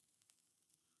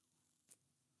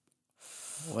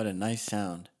 What a nice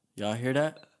sound. Y'all hear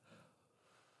that?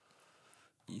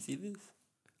 You see this?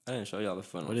 I didn't show y'all the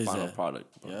final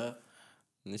product. Bro. Yeah.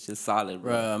 And it's just solid,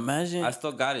 bro. Bro, imagine. I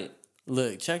still got it.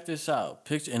 Look, check this out.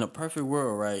 Picture in a perfect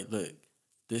world, right? Look,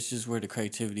 this is where the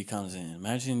creativity comes in.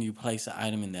 Imagine you place an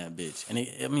item in that bitch, and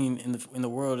in the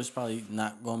world, it's probably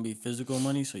not gonna be physical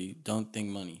money, so you don't think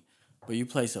money. But you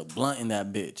place a blunt in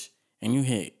that bitch, and you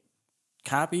hit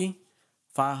copy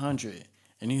 500,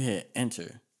 and you hit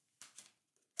enter,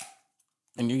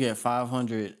 and you get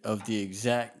 500 of the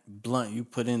exact blunt you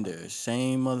put in there.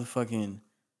 Same motherfucking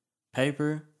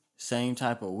paper, same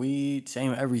type of weed,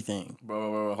 same everything.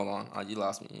 Bro, hold on. You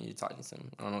lost me. You're talking to me.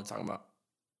 I don't know what you're talking about.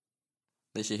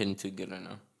 This shit hitting too good right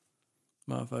now.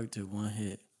 Motherfucker took 1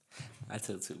 hit. I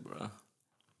took 2, bro.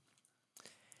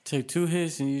 Took 2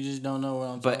 hits and you just don't know what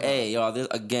I'm talking about. But hey, y'all, this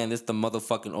the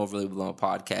motherfucking Overly Blunt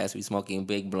podcast. We smoking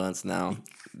big blunts now.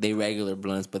 They regular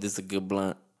blunts, but this is a good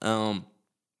blunt. What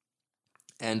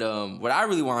I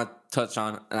really want to touch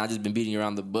on, and I just been beating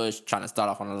around the bush, trying to start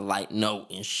off on a light note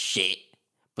and shit.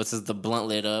 But since the blunt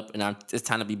lit up, and it's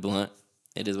time to be blunt,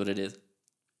 it is what it is.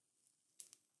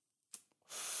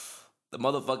 The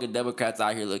motherfucking Democrats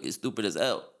out here looking stupid as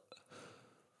hell.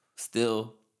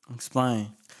 Still.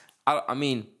 Explain. I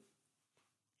mean...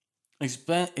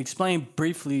 Explain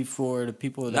briefly for the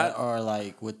people that are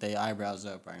like with their eyebrows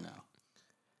up right now.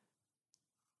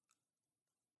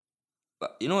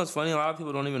 You know what's funny? A lot of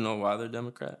people don't even know why they're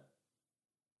Democrat.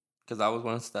 Because I was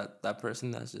once that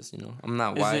person that's just, I'm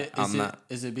not white.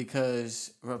 Is it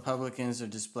because Republicans are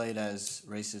displayed as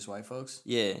racist white folks?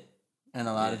 Yeah. And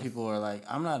a lot of people are like,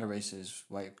 I'm not a racist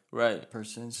white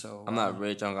person, so... I'm not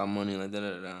rich, I don't got money, like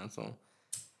da-da-da-da, so...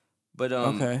 But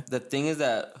the thing is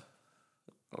that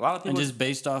a lot of people... And just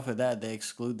based off of that, they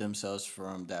exclude themselves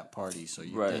from that party, so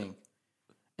you think...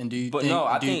 And do you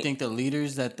think the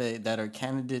leaders that are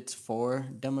candidates for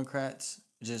Democrats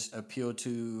just appeal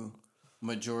to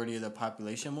majority of the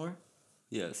population more?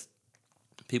 Yes.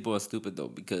 People are stupid, though,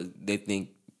 because they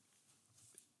think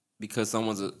because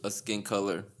someone's a skin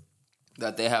color...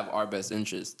 that they have our best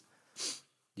interest.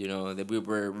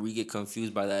 That we get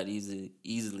confused by that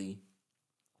easily.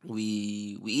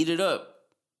 We eat it up.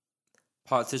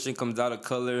 Politician comes out of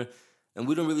color, and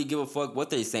we don't really give a fuck what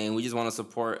they're saying. We just want to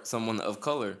support someone of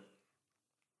color.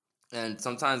 And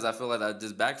sometimes I feel like that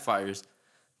just backfires.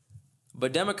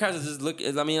 But Democrats are just a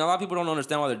lot of people don't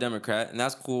understand why they're Democrat, and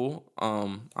that's cool.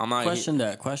 I'm not question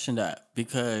that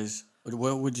because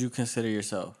what would you consider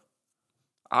yourself?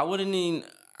 I wouldn't even.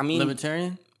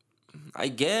 Libertarian? I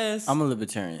guess. I'm a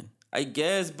libertarian. I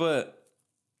guess, but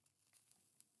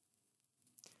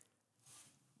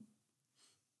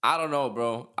I don't know,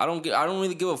 bro. I don't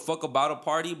really give a fuck about a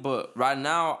party, but right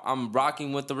now I'm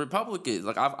rocking with the Republicans.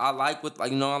 Like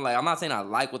I'm not saying I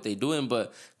like what they're doing,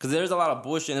 but because there's a lot of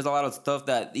bullshit, and there's a lot of stuff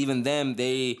that even them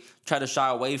they try to shy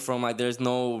away from. Like there's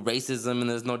no racism and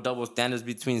there's no double standards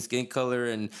between skin color,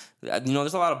 and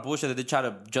there's a lot of bullshit that they try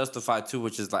to justify too,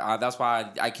 which is like that's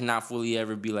why I cannot fully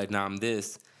ever be like, nah, I'm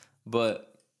this,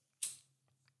 but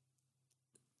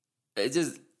it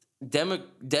just.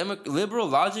 Liberal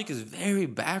logic is very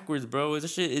backwards, bro.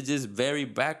 This shit is just very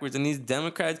backwards. And these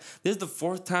Democrats, this is the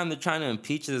 4th time they're trying to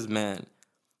impeach this man.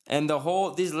 And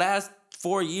these last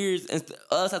 4 years,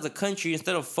 us as a country,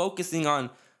 instead of focusing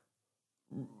on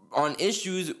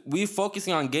issues, we're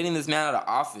focusing on getting this man out of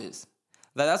office.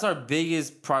 That's our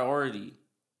biggest priority.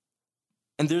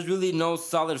 And there's really no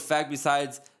solid fact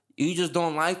besides you just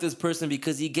don't like this person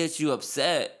because he gets you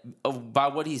upset by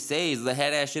what he says, the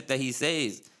head ass shit that he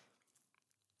says.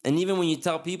 And even when you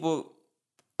tell people,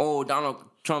 oh, Donald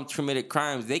Trump committed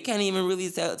crimes, they can't even really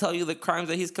tell you the crimes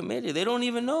that he's committed. They don't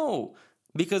even know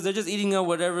because they're just eating up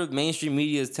whatever mainstream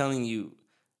media is telling you.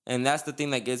 And that's the thing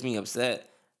that gets me upset.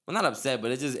 Well, not upset, but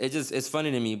it's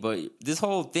funny to me. But this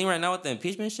whole thing right now with the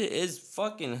impeachment shit is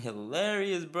fucking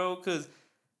hilarious, bro. Because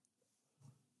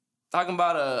talking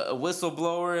about a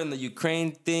whistleblower and the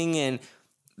Ukraine thing, and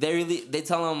they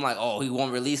tell him like, oh, he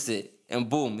won't release it. And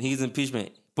boom, he's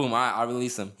impeachment. Boom, I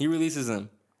release him. He releases him.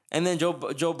 And then Joe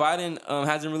Biden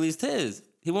hasn't released his.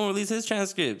 He won't release his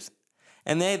transcripts.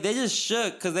 And they just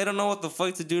shook because they don't know what the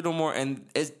fuck to do no more. And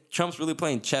Trump's really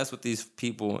playing chess with these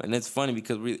people. And it's funny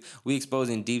because we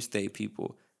exposing deep state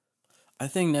people. I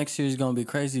think next year is going to be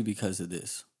crazy because of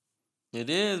this. It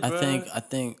is, bro. I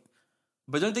think.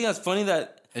 But don't you think that's funny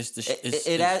that it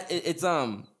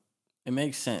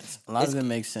makes sense. A lot of it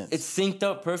makes sense. It's synced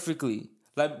up perfectly.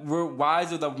 Like, we're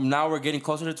wiser that now we're getting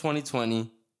closer to 2020.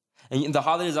 And the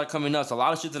holidays are coming up, so a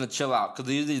lot of shit's gonna chill out.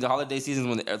 Because usually the holiday seasons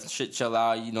when the shit chill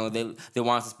out, they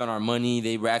want us to spend our money,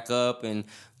 they rack up, and,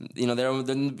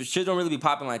 the shit don't really be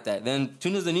popping like that. Then,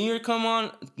 soon as the New Year come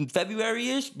on,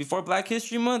 February-ish, before Black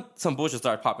History Month, some bullshit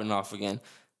start popping off again.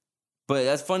 But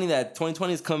that's funny that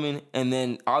 2020 is coming, and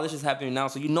then all this is happening now,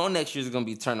 so next year's gonna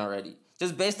be turned already.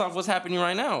 Just based off what's happening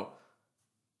right now.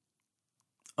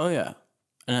 Oh, yeah.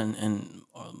 And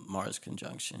Mars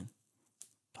conjunction,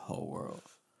 the whole world,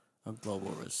 a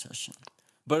global recession.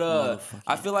 But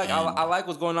I feel like I like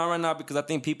what's going on right now because I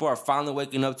think people are finally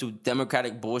waking up to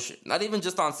Democratic bullshit. Not even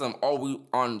just on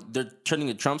they're turning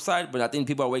the Trump side, but I think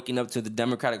people are waking up to the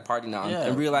Democratic Party now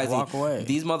and realize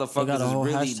these motherfuckers got a whole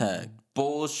is really hashtag.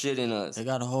 bullshitting us. They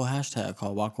got a whole hashtag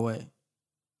called Walk Away.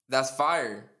 That's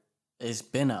fire. It's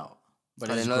been out, but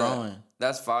I it's didn't know growing. that.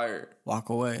 That's fire. Walk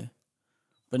Away.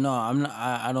 But no, I'm not.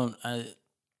 I don't. I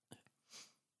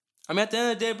mean, at the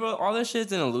end of the day, bro, all that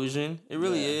shit's an illusion. It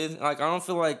really is. Like, I don't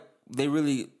feel like they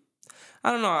really.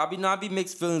 I don't know. I'd be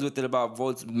mixed feelings with it about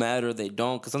votes matter or they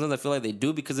don't. Because sometimes I feel like they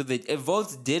do. Because if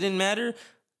votes didn't matter,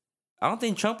 I don't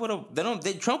think Trump would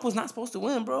have. Trump was not supposed to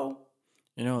win, bro.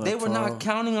 You know, they were not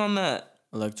counting on that.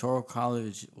 Electoral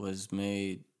College was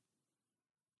made.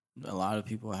 A lot of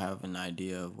people have an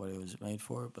idea of what it was made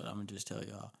for, but I'm gonna just tell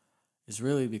y'all, it's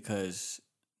really because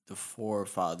the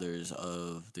forefathers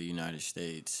of the United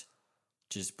States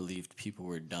just believed people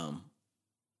were dumb.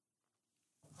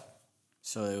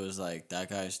 So it was like, that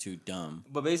guy's too dumb.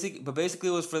 But basically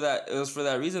it was for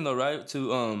that reason though, right?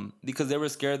 To because they were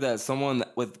scared that someone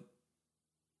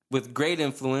with great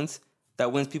influence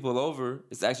that wins people over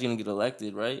is actually gonna get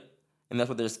elected, right? And that's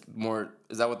what there's more.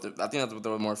 Is that what I think that's what they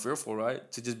were more fearful,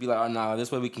 right? To just be like, oh, nah, this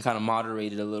way we can kind of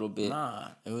moderate it a little bit. Nah,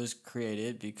 it was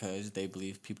created because they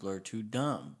believe people are too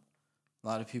dumb. A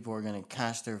lot of people are gonna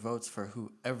cast their votes for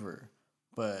whoever,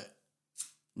 but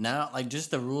now, like,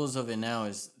 just the rules of it now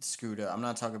is screwed up. I'm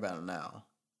not talking about it now,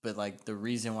 but like the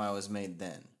reason why it was made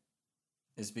then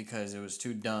is because it was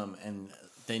too dumb, and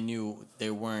they knew they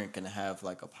weren't gonna have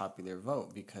like a popular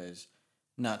vote because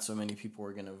not so many people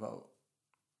were gonna vote.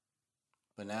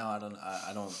 But now I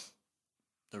don't.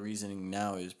 The reasoning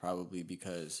now is probably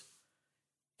because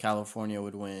California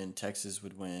would win, Texas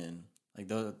would win, like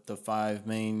the 5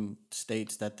 main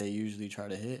states that they usually try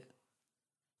to hit.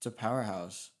 It's a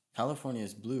powerhouse. California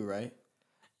is blue, right?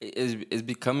 It's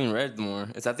becoming red more.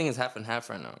 I think it's half and half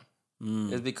right now.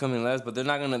 It's becoming less, but they're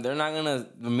not gonna.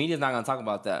 The media's not gonna talk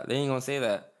about that. They ain't gonna say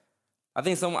that. I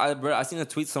think I seen a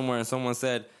tweet somewhere and someone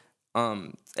said,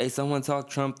 hey, someone tell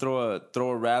Trump throw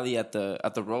a rally at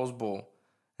the Rose Bowl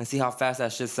and see how fast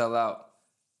that shit sell out.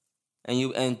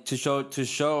 And to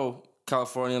show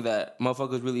California that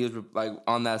motherfuckers really is like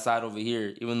on that side over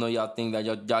here, even though y'all think that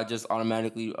y'all just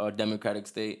automatically a Democratic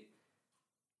state.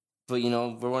 But you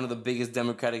know, we're one of the biggest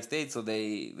Democratic states, so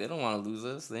they don't want to lose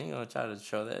us. They ain't gonna try to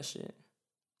show that shit.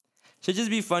 Should just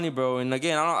be funny, bro. And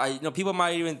again, people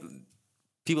might even.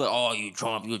 People are like, oh,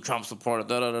 you a Trump supporter.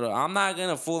 Da, da, da, da. I'm not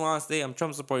gonna full on say I'm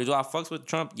Trump supporter. Do I fucks with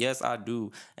Trump? Yes, I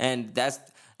do. I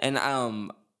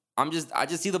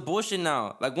just see the bullshit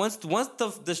now. Like once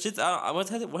the shit's out, what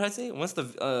did I say? Once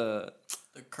the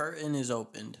curtain is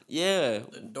opened. Yeah.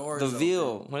 The door is open.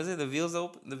 Veil. What is it? The veil's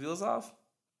open. The veil's off.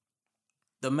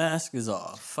 The mask is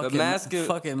off. Fucking mask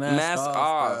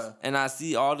off. And I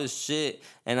see all this shit,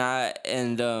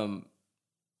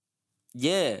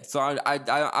 yeah, so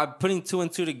I'm putting 2 and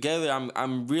 2 together.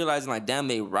 I'm realizing like, damn,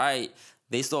 they right.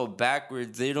 They so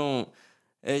backwards. They don't.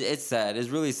 It's sad. It's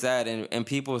really sad, and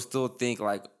people still think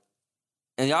like,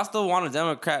 and y'all still want a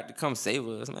Democrat to come save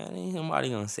us, man. Ain't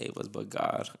nobody gonna save us but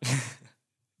God.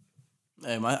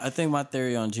 Hey, I think my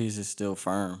theory on Jesus is still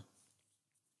firm.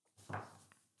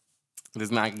 This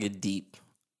might get deep.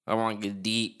 I want to get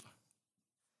deep.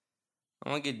 I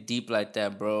want to get deep like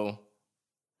that, bro.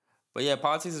 But yeah,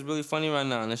 politics is really funny right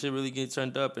now, and that shit really get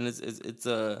turned up, and it's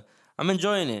I'm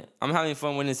enjoying it. I'm having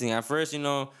fun witnessing. At first, you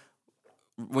know,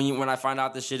 when I find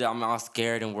out this shit, I'm all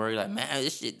scared and worried, like, man,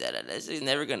 this shit that shit's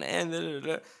never gonna end.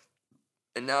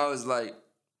 And now it's like,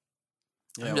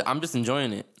 yeah, I'm just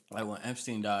enjoying it. Like when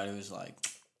Epstein died, it was like,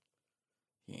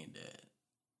 he ain't dead.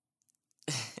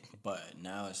 But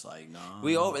now it's like, nah.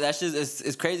 We over that shit.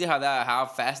 It's crazy how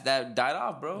fast that died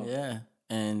off, bro. Yeah,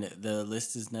 and the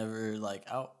list is never like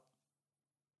out.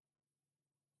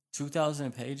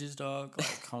 2,000 pages, dog.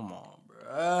 Like, come on,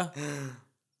 bruh.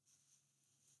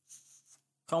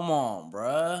 Come on,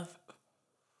 bruh.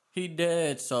 He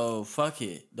dead, so fuck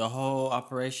it. The whole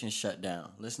operation shut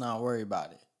down. Let's not worry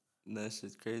about it. That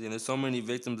shit's crazy. And there's so many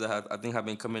victims that have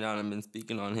been coming out and been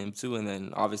speaking on him too. And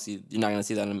then obviously you're not gonna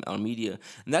see that on media.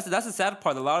 And that's the sad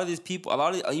part. A lot of these people,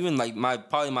 even like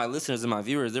my listeners and my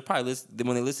viewers, they're probably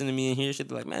when they listen to me and hear shit,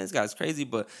 they're like, man, this guy's crazy.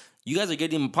 But you guys are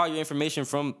getting part of your information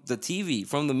from the TV,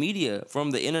 from the media,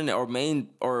 from the internet, or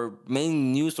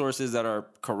main news sources that are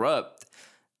corrupt.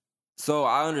 So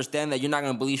I understand that you're not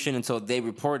gonna believe shit until they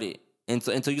report it, and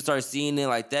so until you start seeing it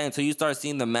like that, until you start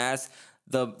seeing the mass.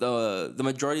 The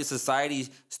majority of society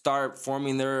start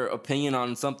forming their opinion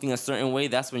on something a certain way,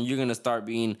 that's when you're gonna start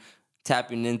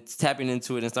tapping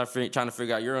into it and start trying to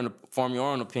figure out form your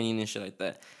own opinion and shit like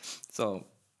that. So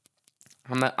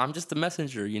I'm just the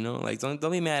messenger, you know. Like don't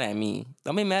be mad at me.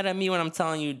 Don't be mad at me when I'm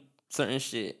telling you certain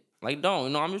shit. Like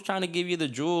don't, I'm just trying to give you the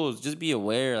jewels. Just be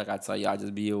aware. Like I tell y'all,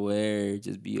 just be aware.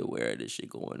 Just be aware of this shit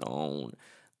going on.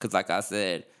 Cause like I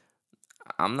said,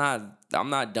 I'm not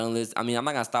done listening. I mean, I'm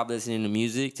not gonna stop listening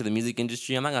to the music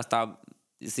industry. I'm not gonna stop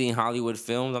seeing Hollywood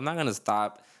films. I'm not gonna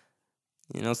stop.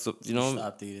 You stopped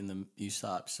you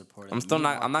stopped supporting. I'm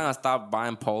not gonna stop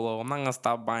buying Polo. I'm not gonna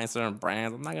stop buying certain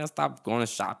brands. I'm not gonna stop going to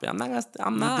shopping. I'm not.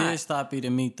 You did stop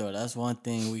eating meat though. That's one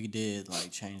thing we did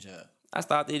change up. I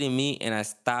stopped eating meat and I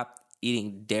stopped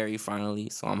eating dairy finally.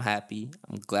 So I'm happy.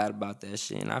 I'm glad about that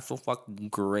shit. And I feel fucking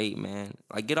great, man.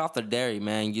 Get off the dairy,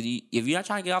 man. If you're not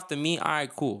trying to get off the meat, all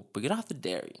right, cool. But get off the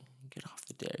dairy. Get off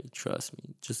the dairy. Trust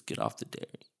me. Just get off the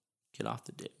dairy. Get off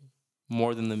the dairy.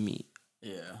 More than the meat.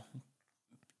 Yeah.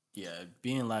 Yeah,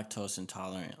 being lactose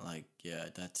intolerant,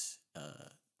 that's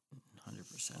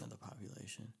 100% of the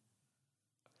population.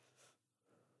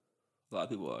 A lot of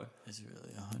people are. It's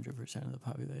really 100% of the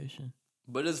population.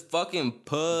 But it's fucking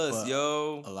puss,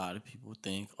 yo. A lot of people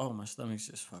think, oh, my stomach's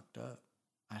just fucked up.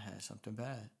 I had something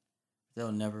bad.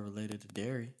 They'll never relate it to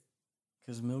dairy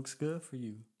because milk's good for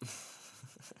you.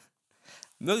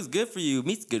 Milk's good for you.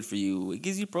 Meat's good for you. It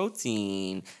gives you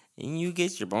protein. And you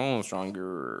get your bones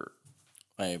stronger.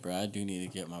 Hey, bro, I do need to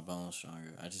get my bones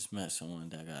stronger. I just met someone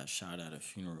that got shot at a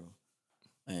funeral.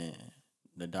 And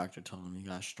the doctor told him he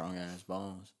got strong-ass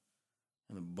bones.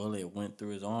 And the bullet went through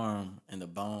his arm, and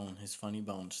his funny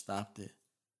bone stopped it.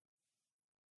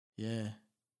 Yeah.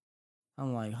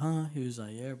 I'm like, huh? He was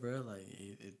like, yeah, bro.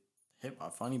 It hit my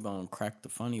funny bone, cracked the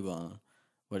funny bone.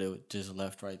 But it just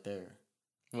left right there.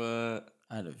 What?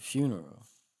 At a funeral.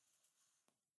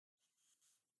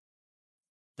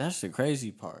 That's the crazy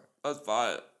part. That's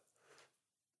fire.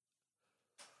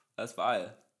 That's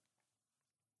fire.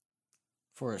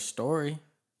 For a story.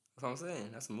 That's what I'm saying.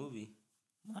 That's a movie.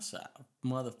 That's a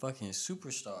motherfucking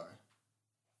superstar.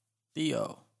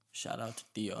 Theo. Shout out to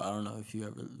Theo. I don't know if you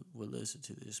ever would listen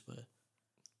to this, but...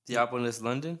 Theopolis,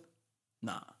 London?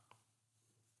 Nah.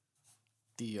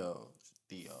 Theo.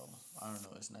 I don't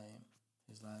know his name.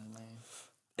 His last name.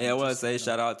 Hey, I want to say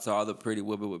shout out to all the pretty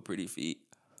women with pretty feet.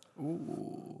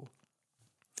 Ooh.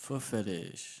 Foot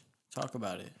fetish. Talk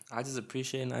about it. I just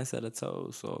appreciate a nice set of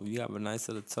toes. So if you have a nice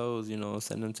set of toes,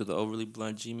 send them to the Overly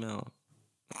Blunt Gmail.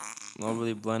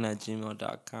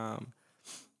 overlyblunt@gmail.com.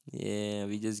 Yeah,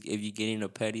 if you're getting a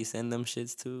petty, send them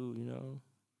shits too,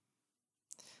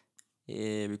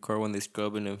 Yeah, record when they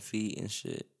scrubbing them feet and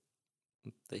shit.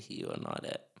 The heel and all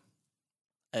that.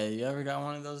 Hey, you ever got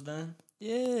one of those done?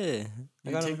 Yeah.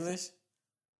 You ticklish?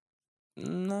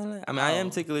 No, I mean, I am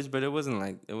ticklish, but it wasn't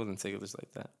ticklish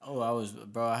like that. Oh,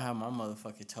 I had my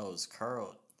motherfucking toes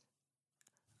curled.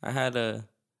 I've had in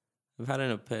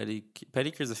a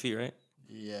pedicure's a feet, right?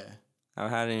 Yeah. I've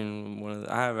had in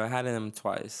them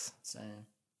twice. Same.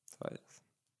 Twice.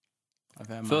 I've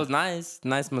had feels nice.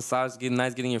 Nice massage.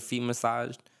 Getting your feet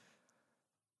massaged.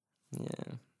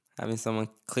 Yeah. Having someone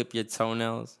clip your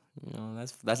toenails.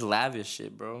 That's lavish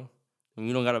shit, bro. When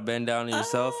you don't gotta bend down on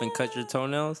yourself and cut your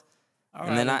toenails.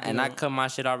 I cut my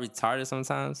shit out retarded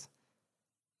sometimes.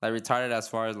 Like retarded as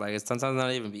far as it's sometimes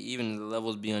not even be even, the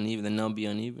levels be uneven, the nail be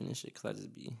uneven and shit, cause I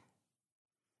just be.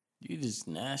 You just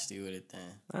nasty with it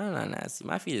then. I'm not nasty.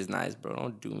 My feet is nice, bro.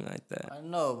 Don't do me like that. I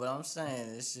know, but I'm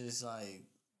saying it's just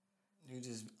you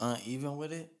just uneven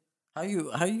with it. How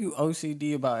you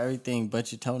OCD about everything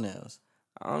but your toenails?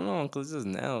 I don't know, cause it's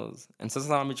just nails. And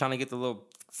sometimes I'll be trying to get the little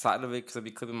side of it cause I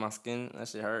be clipping my skin. That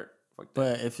shit hurt.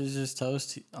 But if it's just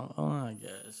toes, I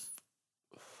guess.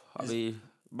 I mean,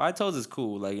 my toes is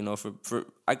cool. I guess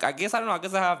I don't know. I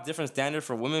guess I have different standards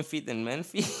for women feet than men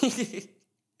feet.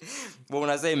 But when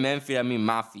I say men feet, I mean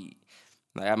my feet.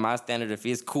 My standard of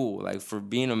feet is cool. For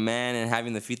being a man and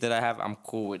having the feet that I have, I'm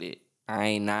cool with it.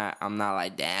 I'm not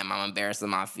like, damn, I'm embarrassed of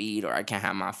my feet or I can't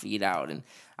have my feet out. And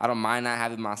I don't mind not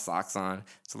having my socks on.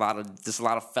 There's a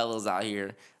lot of fellas out here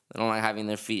that don't like having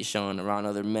their feet showing around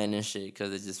other men and shit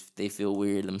because they feel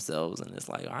weird themselves. And it's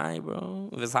like, all right, bro,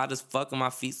 if it's hot as fuck and my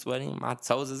feet sweating, my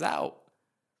toes is out.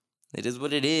 It is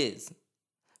what it is.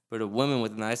 But a woman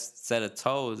with a nice set of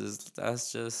toes,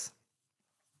 that's just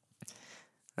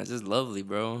lovely,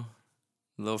 bro.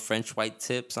 Little French white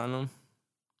tips on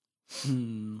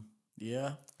them.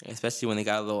 Yeah. Especially when they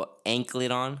got a little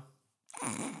anklet on.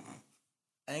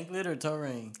 Anklet or toe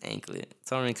ring? Anklet.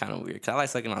 Toe ring kind of weird. Cause I like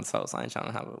sucking on toes. So I ain't trying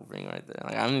to have a ring right there.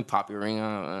 I'm gonna pop your ring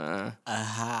on.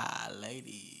 Aha,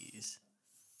 ladies.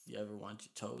 You ever want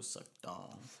your toes sucked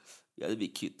on? You gotta be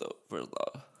cute though, first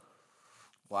off.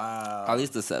 Wow. At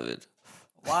least a 7.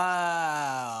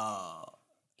 Wow.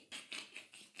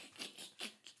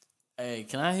 Hey,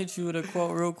 can I hit you with a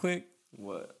quote real quick?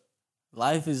 What?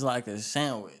 Life is like a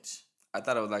sandwich. I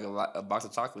thought it was like a box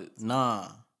of chocolates. Nah.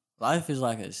 Life is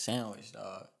like a sandwich,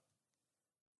 dog.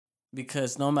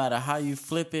 Because no matter how you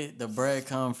flip it, the bread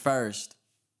comes first.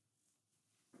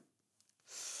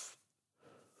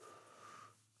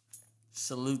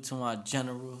 Salute to my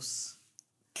generals.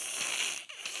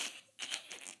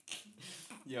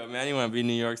 Yo, man, you want to be in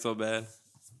New York so bad.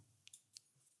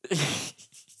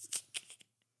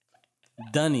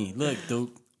 Dunny, look, dude.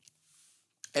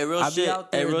 Hey, real I be shit.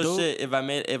 out there, Hey, real dude. shit.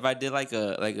 If I did like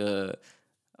a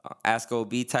Ask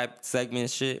OB type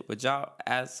segment shit, would y'all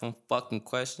ask some fucking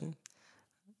questions?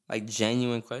 Like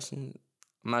genuine questions?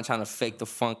 I'm not trying to fake the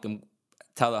funk and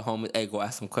tell the homie, hey, go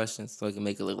ask some questions so I can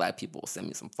make it look like people will send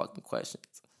me some fucking questions.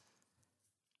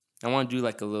 I want to do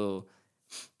like a little,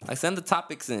 like send the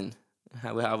topics in.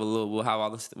 We'll have all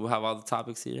the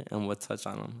topics here and we'll touch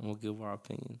on them and we'll give our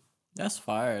opinion. That's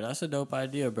fire. That's a dope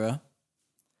idea, bro.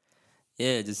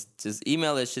 Yeah, just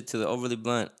email that shit to the overly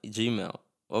blunt Gmail.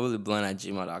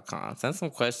 overlyblunt@gmail.com. Send some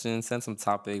questions, send some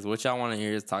topics. What y'all want to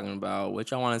hear us talking about?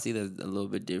 What y'all want to see that's a little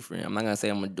bit different? I'm not gonna say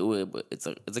I'm gonna do it, but it's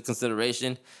a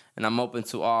consideration, and I'm open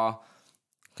to all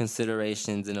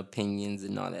considerations and opinions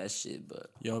and all that shit. But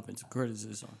You open to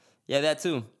criticism. yeah, that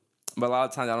too. But a lot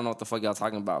of times I don't know what the fuck y'all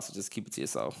talking about, so just keep it to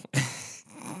yourself.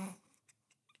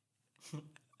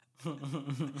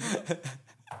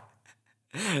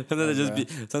 Sometimes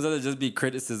it just be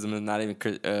criticism and not even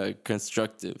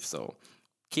constructive. So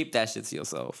keep that shit to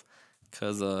yourself,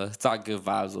 cause it's all good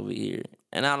vibes over here,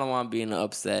 and I don't want to be in an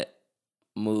upset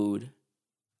mood.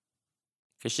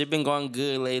 Cause shit been going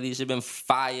good lately. Shit been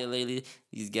fire lately.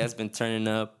 These guests been turning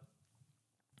up.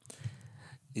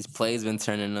 These plays been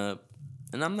turning up,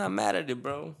 and I'm not mad at it,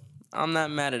 bro. I'm not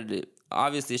mad at it.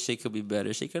 Obviously, shit could be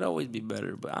better. Shit could always be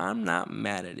better, but I'm not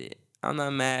mad at it. I'm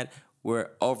not mad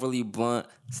where Overly Blunt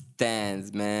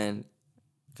stands, man.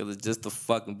 Because it's just the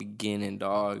fucking beginning,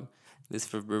 dog. This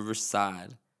for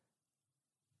Riverside.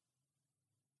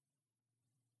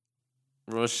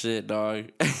 Real shit,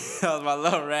 dog. That was my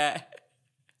little rat.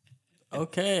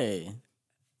 Okay.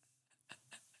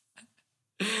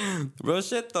 Real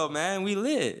shit, though, man. We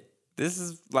lit. This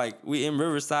is like, we in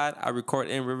Riverside. I record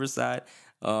in Riverside.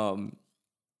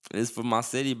 It's for my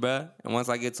city, bruh. And once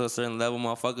I get to a certain level,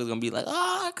 motherfuckers gonna be like,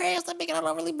 oh, Chris, I'm making an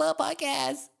Overly Blunt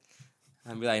podcast.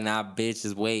 I'll be like, nah, bitch,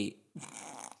 just wait.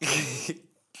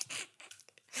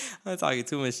 I'm talking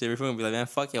too much shit. We're gonna be like, man,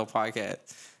 fuck your podcast.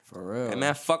 For real. Hey,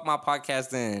 man, fuck my podcast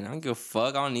then. I don't give a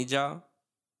fuck. I don't need y'all.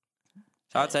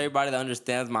 Shout out to everybody that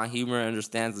understands my humor,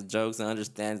 understands the jokes, and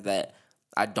understands that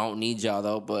I don't need y'all,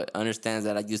 though, but understands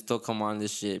that you still come on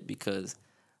this shit because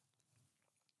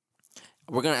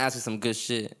we're going to ask you some good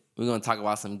shit. We're going to talk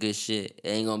about some good shit. It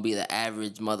ain't going to be the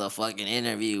average motherfucking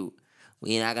interview.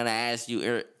 We not going to ask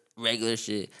you regular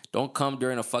shit. Don't come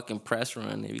during a fucking press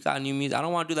run. If you got new music, I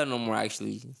don't want to do that no more,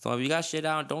 actually. So if you got shit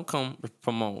out, don't come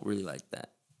promote really like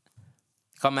that.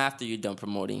 Come after you're done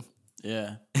promoting.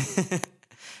 Yeah.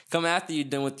 Come after you're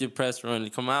done with your press run.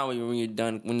 Come out when you're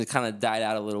done, when it kind of died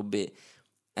out a little bit.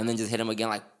 And then just hit them again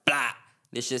like, blah,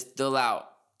 this shit's still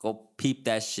out. Go peep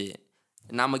that shit.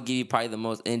 And I'm going to give you probably the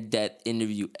most in-depth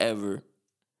interview ever.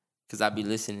 Because I be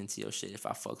listening to your shit if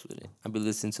I fucks with it. I be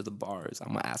listening to the bars.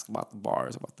 I'm going to ask about the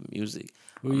bars, about the music.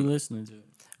 Who you listening to?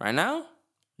 Right now?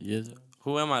 Yes.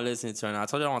 Who am I listening to right now? I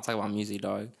told you I don't want to talk about music,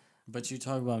 dog. But you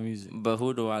talk about music. But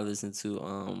who do I listen to?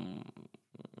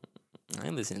 I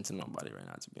ain't listening to nobody right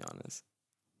now, to be honest.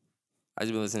 I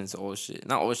just been listening to old shit.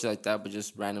 Not old shit like that, but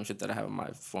just random shit that I have on my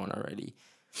phone already.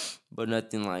 But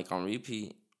nothing like on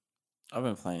repeat. I've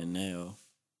been playing Nail.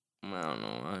 I don't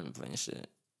know. I haven't been playing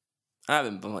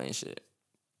shit.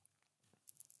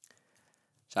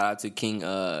 Shout out to King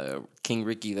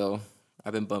Ricky, though.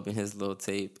 I've been bumping his little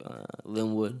tape.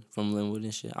 Linwood, from Linwood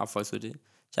and shit. I'll fucks with it.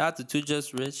 Shout out to Two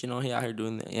Just Rich. You know, he out there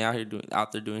doing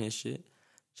his shit.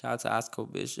 Shout out to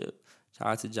Osco Bishop. Shout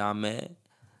out to John Med.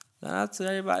 Shout out to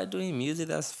everybody doing music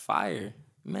that's fire.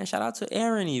 Man, shout out to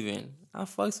Aaron even. I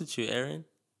fucks with you, Aaron.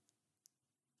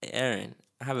 Hey, Aaron.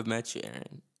 I haven't met you,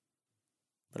 Aaron.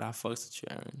 But I fucks with you,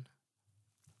 Aaron.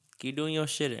 Keep doing your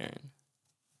shit, Aaron.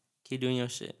 Keep doing your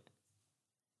shit.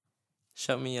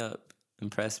 Shut me up.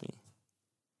 Impress me.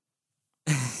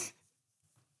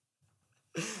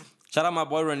 Shout out my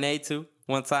boy Renee, too,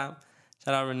 one time.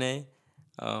 Shout out Renee.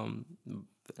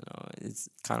 It's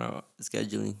kind of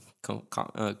scheduling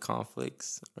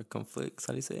conflicts.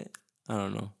 How do you say it? I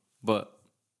don't know. But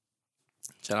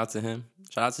shout out to him.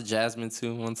 Shout out to Jasmine,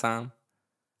 too, one time.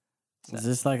 Is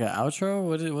this like an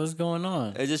outro? What's going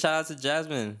on? Hey, just shout out to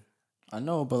Jasmine. I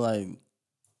know, but like...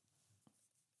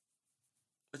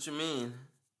 What you mean?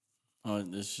 Oh,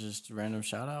 it's just a random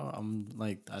shout out? I'm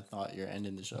like, I thought you're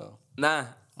ending the show. Nah.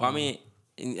 Well, I mean,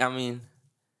 I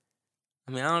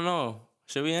don't know.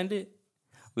 Should we end it?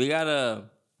 We gotta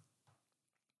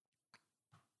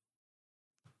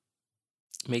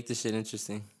make this shit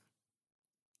interesting.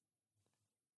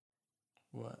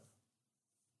 What?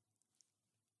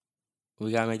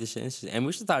 We gotta make this shit interesting. And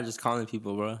we should start just calling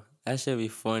people, bro. That shit be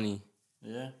funny.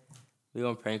 Yeah. We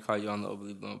gonna prank call you on the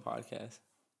Overly Blown podcast.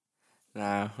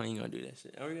 Nah, we ain't gonna do that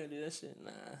shit. Are we gonna do that shit? Nah.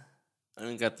 I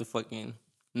ain't got the fucking...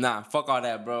 Nah, fuck all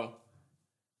that, bro.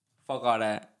 Fuck all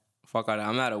that. Fuck all that.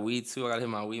 I'm out of weed, too. I gotta hit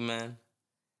my weed, man.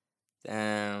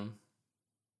 Damn.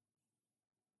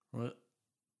 What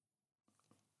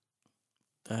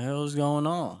the hell's going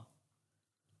on?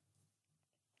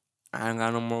 I ain't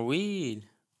got no more weed.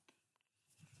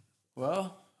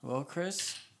 Well,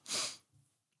 Chris.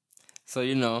 So,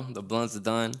 you know, the blunt's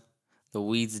done. The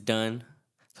weed's done.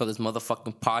 So this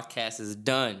motherfucking podcast is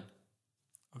done.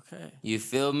 Okay. You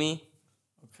feel me?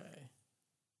 Okay.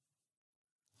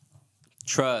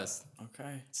 Trust.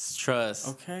 Okay. It's trust.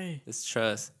 Okay. It's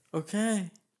trust.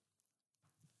 Okay.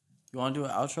 You want to do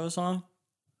an outro song?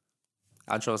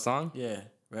 Outro song? Yeah.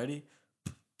 Ready?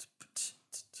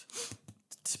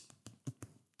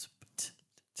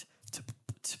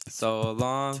 So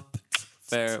long.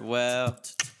 Farewell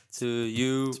to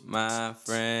you, my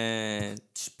friend.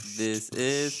 This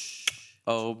is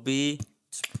OB,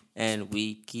 and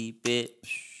we keep it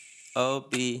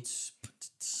OB.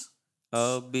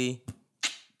 OB.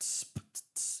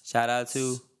 Shout out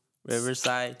to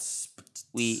Riverside.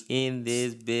 We in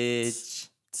this bitch.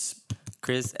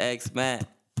 Chris X Matt.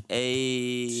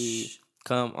 Ayy.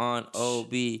 Come on,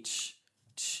 OB.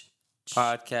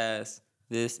 Podcast.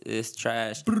 This is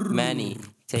trash. Manny,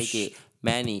 take it.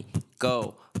 Manny,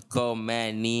 go. Go,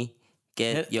 Manny.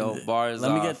 Get your bars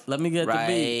off. Let me get right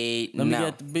the beat. Let me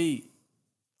get the beat.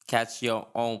 Catch your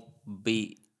own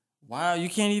beat. Wow, you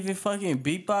can't even fucking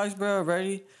beatbox, bro.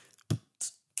 Ready?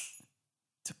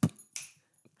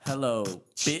 Hello,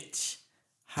 bitch.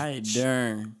 Hi,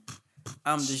 Dern.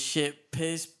 I'm the shit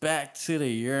pissed back to the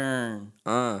urine.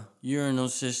 Urinal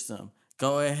system.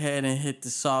 Go ahead and hit the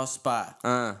soft spot.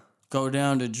 Go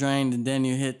down the drain and then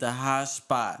you hit the hot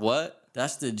spot. What?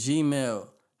 That's the Gmail.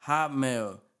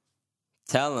 Hotmail.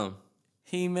 Tell him.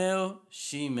 He-mail.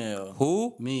 She-mail.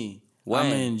 Who? Me. When?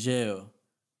 I'm in jail.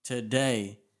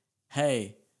 Today.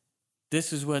 Hey,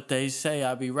 this is what they say.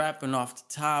 I be rapping off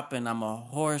the top and I'm a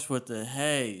horse with the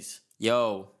haze.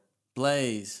 Yo.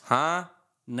 Blaze. Huh?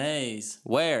 Nays.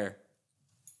 Where?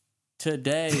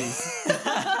 Today's.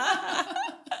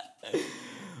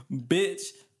 Bitch,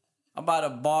 I'm about to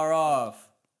bar off.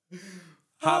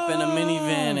 Hop in a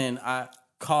minivan and I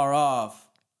car off.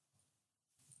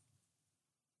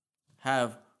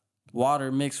 Have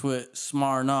water mixed with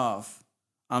Smarnoff.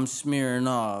 I'm smearing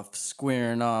off,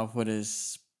 squaring off with his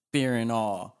spearing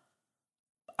all.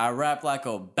 I rap like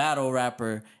a battle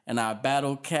rapper and I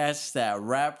battle cats that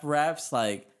raps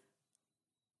like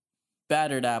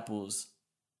battered apples.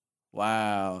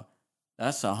 Wow.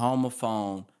 That's a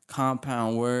homophone,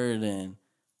 compound word, and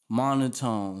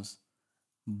monotones.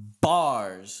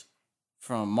 Bars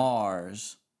from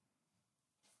Mars.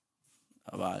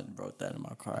 Oh, I wrote that in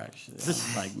my car, actually.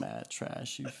 I'm like mad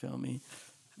trash, you feel me?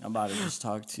 I'm about to just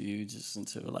talk to you just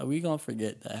until, like, we gonna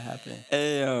forget that happened.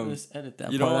 Hey, just edit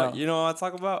that you part know what? out. You know what I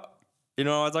talk about? You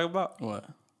know what I talk about? What?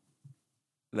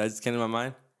 That just came to my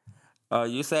mind.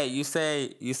 You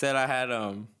said I had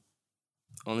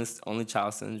only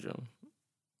child syndrome.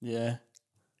 Yeah.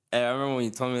 Hey, I remember when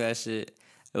you told me that shit.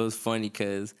 It was funny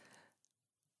because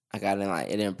I got in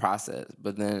it didn't process,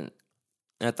 but then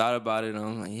I thought about it and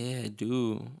I'm like, yeah, I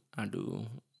do.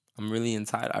 I'm really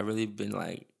entitled. I really been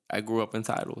I grew up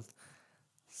entitled.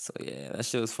 So yeah, that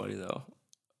shit was funny though.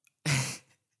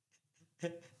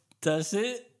 That's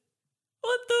it?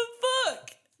 What the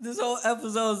fuck? This whole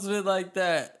episode's been like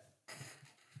that.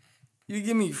 You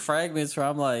give me fragments where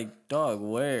I'm like, dog,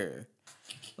 where?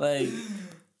 Like,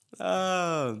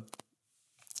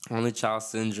 only child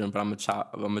syndrome, but I'm a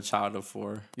child of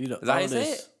 4. you the Is that how you oldest.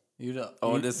 say it? You the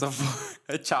Oldest of 4.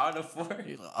 A child of 4.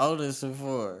 You the oldest of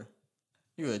 4.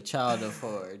 You a child of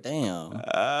 4. Damn.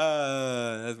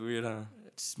 That's weird, huh?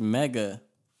 It's mega.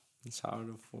 A child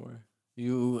of 4.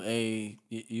 You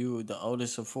the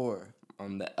oldest of 4.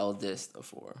 I'm the eldest of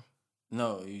 4.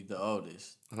 No, you the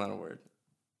oldest. That's not a word.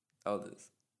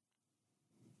 Eldest.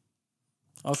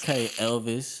 Okay,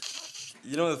 Elvis.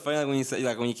 You know what's funny? When you say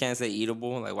when you can't say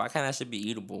eatable, why can't that shit be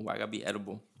eatable? Why gotta be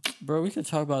edible? Bro, we can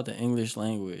talk about the English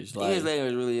language. English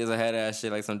language really is a head ass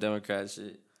shit, like some Democrat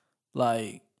shit.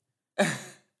 Like,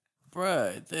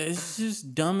 bruh, it's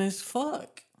just dumb as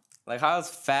fuck. How's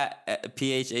fat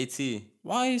PHAT?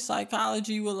 Why is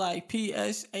psychology with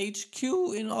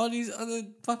PSHQ and all these other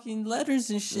fucking letters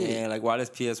and shit? Yeah, why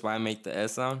does PSY make the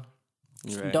S sound?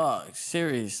 You right. Dog,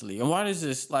 seriously. And why does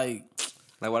this why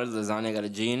does lasagna got a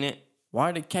G in it?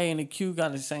 why the K and the Q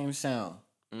got the same sound?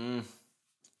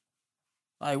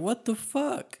 What the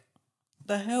fuck?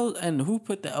 the hell? And who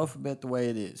put the alphabet the way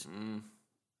it is?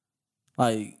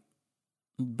 Like,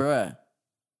 bruh.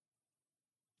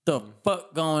 The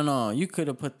fuck going on? You could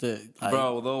have put the... Like,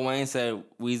 bro, Lil Wayne said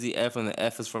Weezy F and the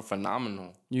F is for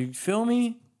phenomenal. You feel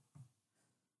me?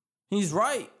 He's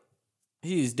right.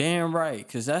 He's damn right.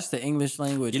 Because that's the English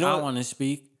language I want to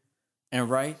speak and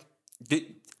write.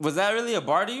 Was that really a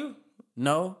bar to you?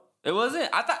 No. It wasn't?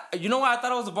 I thought... You know why I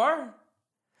thought it was a bar?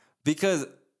 Because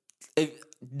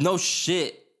no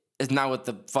shit is not with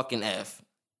the fucking F.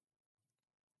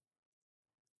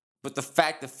 But the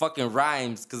fact that fucking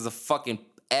rhymes because the fucking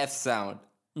F sound.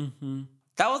 Mm-hmm.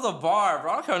 That was a bar,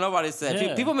 bro. I don't care what nobody said.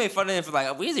 Yeah. People made fun of him for like,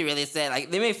 Weezy really said, like,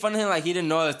 they made fun of him like he didn't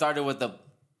know it started with the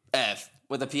F,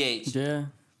 with the PH. Yeah.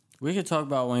 We could talk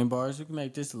about Wayne bars. We can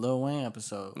make this a Lil Wayne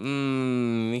episode.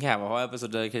 We can have a whole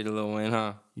episode dedicated to Lil Wayne,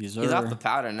 huh? Yes, sir. He's off the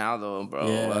powder now, though, bro.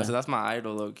 Yeah. So that's my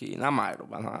idol, low key. Not my idol,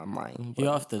 but not mine. He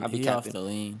off the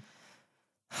lean.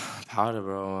 Powder,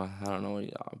 bro. I don't know what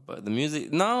y'all, but the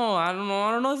music. No, I don't know.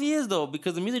 I don't know if he is though,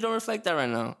 because the music don't reflect that right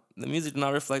now. The music do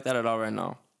not reflect that at all right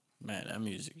now. Man, that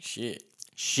music shit.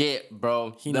 Shit,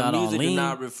 bro. The music do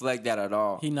not reflect that at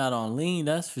all. He not on lean,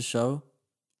 that's for sure.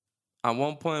 At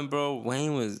one point, bro,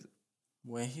 Wayne was...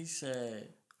 When he said,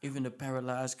 even the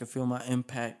paralyzed could feel my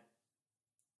impact,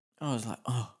 I was like,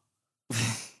 oh.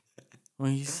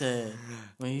 when he said,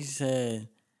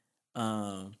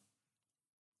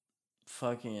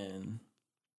 fucking,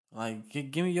 like,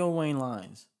 give me your Wayne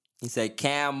lines. He said,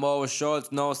 camo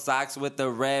shorts, no socks with the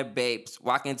red babes.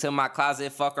 Walk into my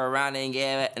closet, fuck around and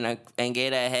get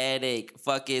a headache.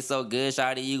 Fuck it so good,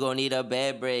 shawty, you gon' need a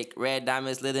bed break. Red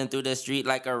diamonds slithering through the street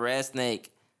like a red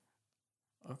snake.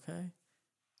 Okay.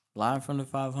 Line from the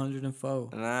 504.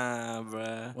 Nah,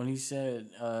 bruh. When he said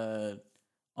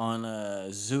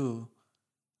on Zoo,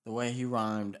 the way he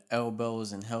rhymed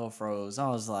elbows and hell froze, I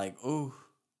was like, ooh.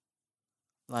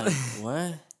 Like,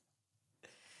 what?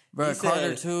 Bro,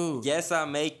 Carter too. Yes, I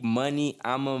make money.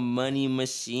 I'm a money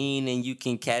machine, and you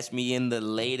can catch me in the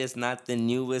latest, not the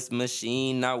newest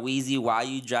machine. Now, Weezy, why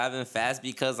you driving fast?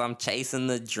 Because I'm chasing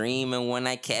the dream, and when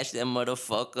I catch that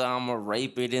motherfucker, I'ma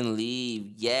rape it and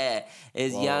leave. Yeah,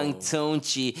 it's Young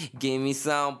Tunchi. Give me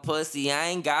some pussy. I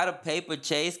ain't got a paper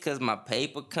chase, cause my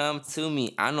paper come to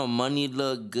me. I know money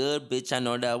look good, bitch. I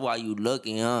know that why you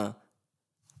looking, huh?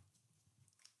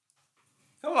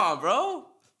 Come on, bro.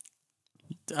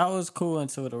 I was cool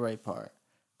until the right part.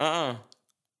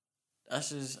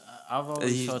 That's just, I've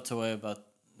always felt a way about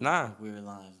weird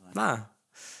lines. Like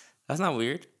that's not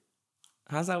weird.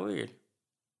 How's that weird?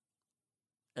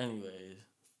 Anyways,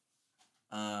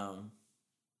 I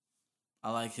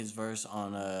like his verse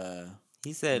on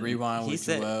he said Rewind with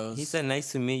Jewels. He said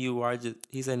next to me you are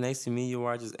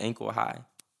just ankle high.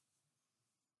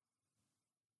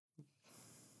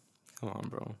 Come on,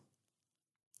 bro.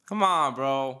 Come on,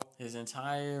 bro. His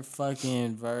entire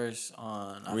fucking verse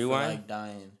on I Rewind? Feel Like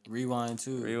Dying. Rewind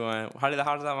too. Rewind. How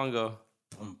does that one go?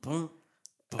 Boom, boom.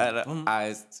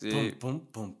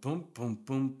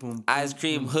 Ice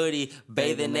cream hoodie,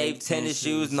 bathing ape, tennis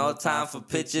shoes, no time for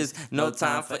pictures, no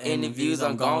time for interviews.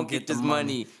 I'm gon' get this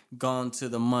money. Gone to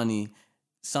the money.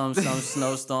 Some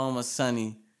snowstorm or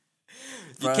sunny.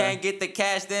 You can't get the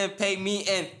cash, then pay me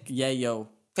in. Yeah, yo.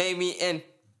 Pay me in.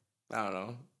 I don't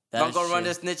know. Don't go run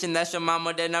the snitching, that's your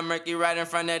mama, then I'm murky right in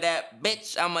front of that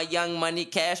bitch. I'm a young money,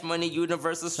 cash money,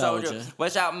 universal soldier.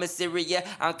 Watch out, Miss Syria,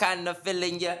 I'm kinda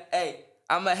feeling ya. Hey,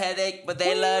 I'm a headache, but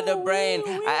they love the brain.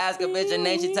 I ask a bitch her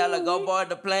name, she tell her go board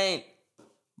the plane.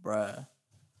 Bruh,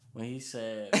 when he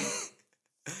said,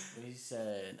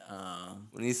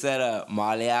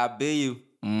 Molly, I'll be you.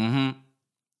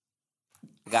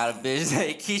 Got a bitch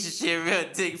say Keisha shit real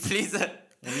dick, please. When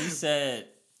he said,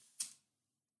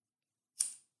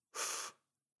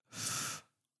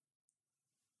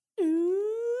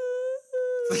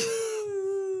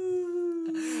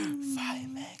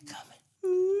 Fireman coming.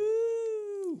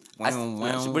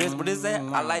 What is that?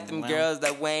 I like them girls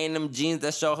that wearing them jeans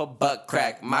that show her butt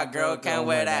crack. My girl can't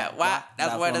wear that. Why?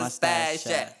 That's where the stash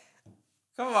at.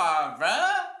 Come on, bruh.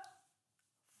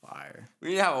 Fire. We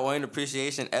need to have a Wayne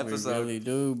appreciation episode. We really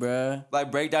do, bruh.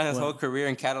 Like break down his whole career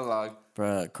and catalog.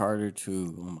 Bruh, Carter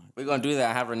 2. Oh my. We're gonna do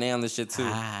that. Have Renee on this shit too.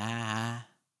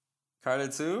 Carter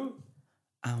 2?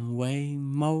 I'm way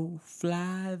more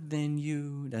fly than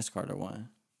you. That's Carter 1.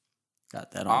 Got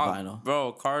that on vinyl.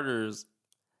 Bro, Carter's.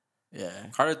 Yeah.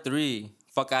 Carter 3.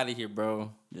 Fuck out of here,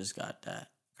 bro. Just got that.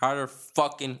 Carter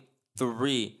fucking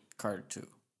 3. Carter 2.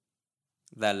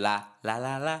 La la la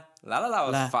la la. La la la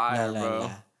was fire,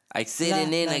 bro. Like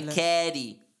sitting in a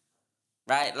caddy.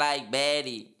 Right? Like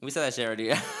Betty. We said that shit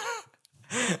already. I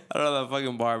don't know that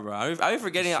fucking bar, bro. I be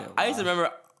forgetting. I used to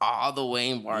remember all the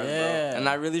Wayne bars, Yeah. bro. And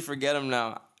I really forget them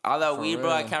now. All that For weed, bro,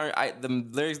 I real. can't. The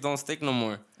lyrics don't stick no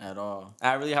more. At all.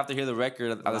 I really have to hear the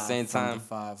record at the Live same from time. the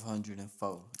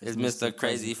 504. It's Mr.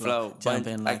 Crazy Flow.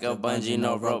 Jumping like a bungee,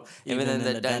 no rope. Even in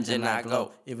the dungeon, I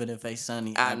go. Even if it's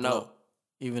sunny, I I know. know.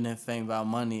 Even if ain't about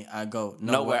money, I go.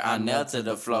 Nowhere I nail to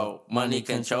the flow. Money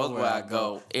controls where I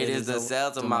go. It is the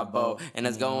sail to my boat. And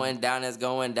it's going down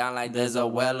like there's a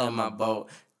well in my boat.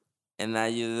 And now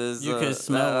you can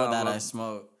smell that I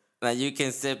smoke. Now you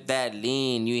can sip that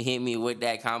lean. You hit me with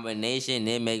that combination.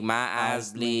 It make my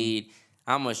eyes bleed.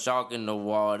 I'm a shark in the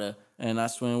water. And I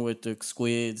swim with the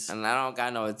squids. And I don't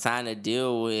got no time to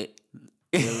deal with.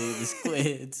 Really, the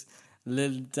squids.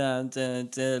 Little time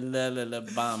to la la la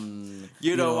bam.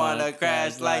 You don't wanna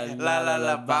crash like la la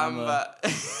la bamba.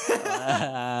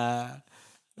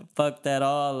 Fuck that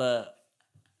all up.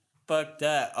 Fuck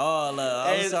that all up.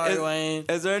 I'm sorry, Wayne.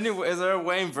 Is there a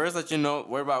Wayne verse that you know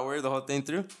word by word the whole thing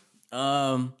through?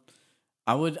 I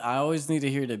always need to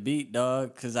hear the beat,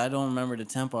 dog, cause I don't remember the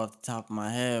tempo off the top of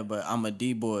my head. But I'm a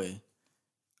D-boy.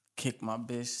 Kick my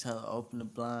bitch, tell her open the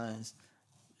blinds.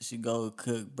 She go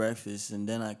cook breakfast and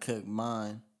then I cook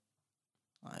mine.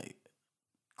 Like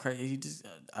crazy.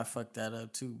 I fucked that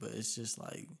up too, but it's just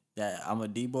like that. I'm a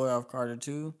D-boy off Carter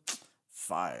 2.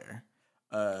 Fire.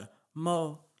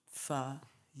 Mo fire.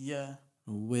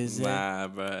 Wizard. Nah,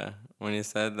 bruh. When he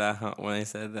said that,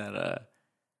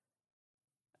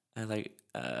 I like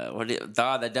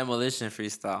that Demolition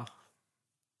freestyle.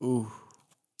 Ooh.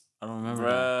 I don't remember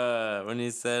Bruh, when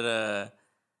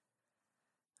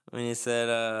he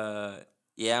said,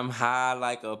 yeah, I'm high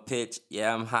like a pitch.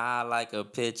 Yeah, I'm high like a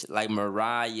pitch. Like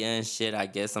Mariah and shit, I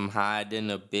guess I'm higher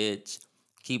than a bitch.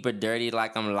 Keep it dirty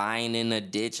like I'm lying in a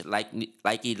ditch. Like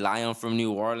Eli, I'm from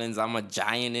New Orleans. I'm a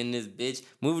giant in this bitch.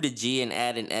 Move the G and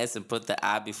add an S and put the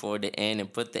I before the N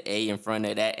and put the A in front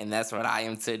of that. And that's what I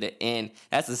am to the end.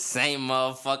 That's the same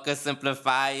motherfucker.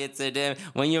 Simplify it to them.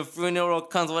 When your funeral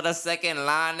comes with a second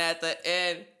line at the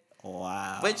end.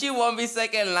 Wow. But you won't be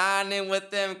second lining with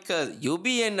them because you'll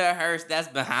be in the hearse that's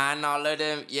behind all of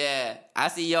them. Yeah, I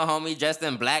see your homie dressed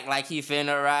in black like he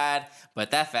finna ride.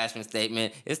 But that fashion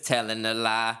statement is telling a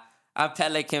lie. I'm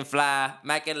Pelican fly,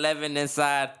 Mac 11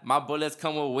 inside. My bullets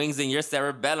come with wings and your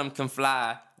cerebellum can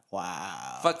fly.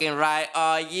 Wow. Fucking right,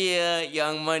 oh yeah.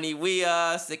 Young Money, we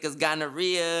are sick as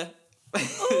gonorrhea. Dog,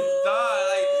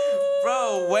 like,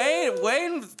 bro,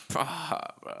 Wayne, bro.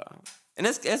 And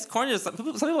it's corny. Some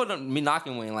people don't be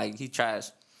knocking Wayne like he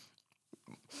trash.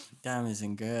 Diamonds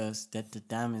and girls. The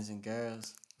diamonds and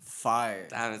girls. Fire.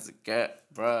 Diamonds and girls,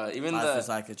 bro. Even Life is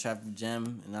like a traffic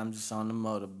jam, and I'm just on the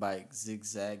motorbike,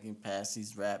 zigzagging past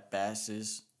these rap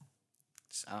bastards.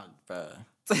 Bro.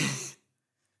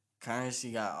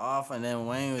 Currency got off, and then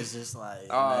Wayne was just like,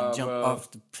 and I jump off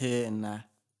the pit and I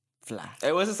fly.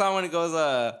 Hey, what's the song when it goes,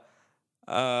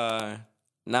 now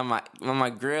my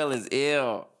grill is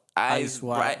ill. Ice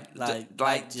bright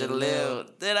like Jalil.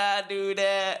 Did I do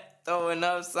that? Throwing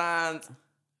up signs.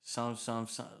 Some.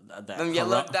 Them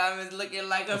yellow diamonds looking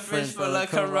like a fridge full of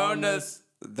Coronas.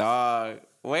 Dog.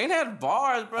 Wayne had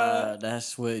bars, bro.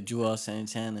 That's with Joel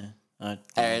Santana.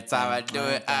 Every time I do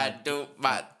it, I do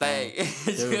my thing.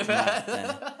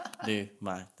 Do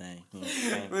my thing.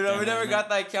 We never got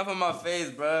that cap on my face,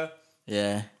 bro.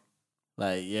 Yeah.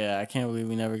 Like, yeah, I can't believe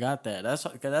we never got that.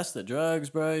 That's the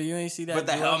drugs, bro. You ain't see that. But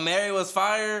the Hail Mary was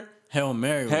fire. Hail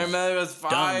Mary was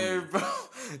fire, bro.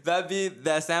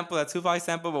 That sample, that Tupac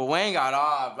sample, but Wayne got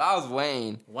off. That was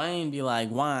Wayne. Wayne be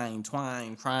like, wine,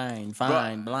 twine, crying,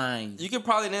 fine, bro, blind. You could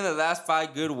probably name the last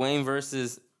 5 good Wayne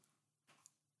verses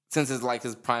since his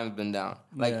prime's been down.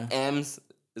 Like, yeah. M's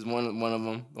is one of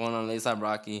them. The one on A$AP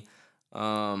Rocky.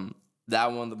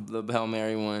 That one, the Hail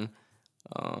Mary one.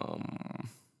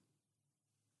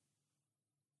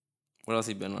 What else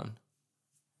he been on?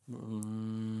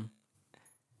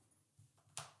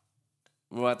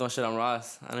 Well, I thought shit on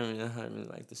Ross. I didn't really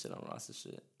like the shit on Ross's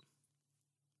shit.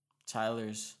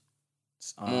 Tyler's.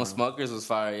 Smokers was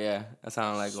fire, yeah. That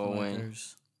sounded like old Wayne.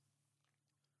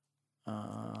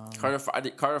 Carter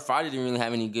Friday didn't really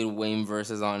have any good Wayne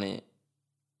verses on it.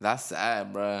 That's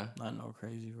sad, bruh. Not no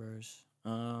crazy verse.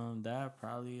 That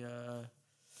probably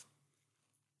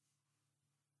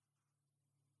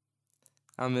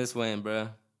I miss Wayne, bruh.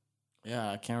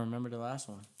 Yeah, I can't remember the last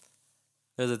one.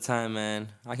 There's a time, man.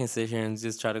 I can sit here and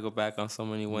just try to go back on so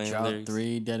many Wayne lyrics.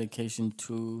 3, Dedication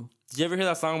 2. Did you ever hear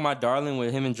that song, My Darling,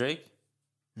 with him and Drake?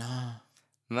 Nah.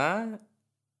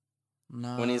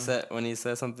 When he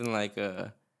said something like,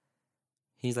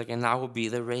 he's like, and I will be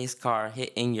the race car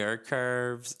hitting your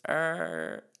curves.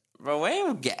 Bro,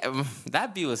 Wayne,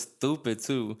 that beat was stupid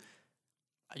too.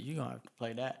 You gonna have to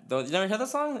play that. You never heard that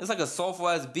song? It's like a soulful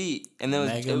ass beat, and then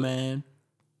Mega Man.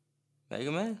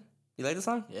 Mega Man. You like the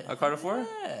song? Yeah. Carter 4?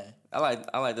 Yeah. I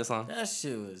like this song. That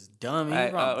shit was dumb. He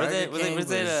Right, brought was Burger King with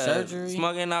surgery.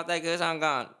 Smoking out that good, I'm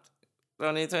gone.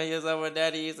 20 years old, with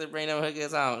daddy used to bring them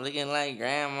hookers home, looking like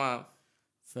grandma.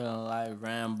 Feeling like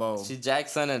Rambo. She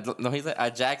Jackson he's like a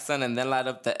Jackson and then light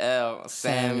up the L.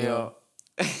 Samuel.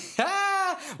 What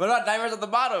about Nightmares at the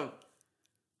Bottom?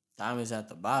 Diamonds at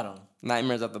the bottom.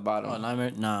 Nightmares at the Bottom. Oh,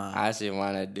 Nightmare? Nah. I actually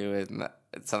want to do it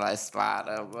until I spot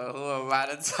up, but who am I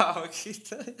to talk?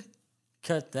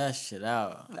 Cut that shit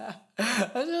out. I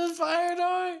just fired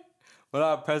on. What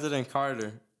about President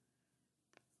Carter?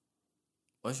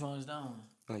 Which one's that one?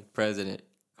 Like President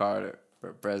Carter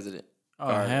for President. Oh,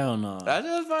 Carter. hell no. That's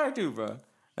just fire too, bro.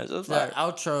 That's just fire. The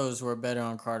outros were better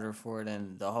on Carter 4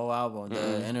 than the whole album,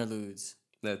 the interludes.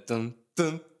 That dun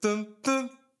dun dun dun.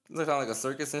 Look like a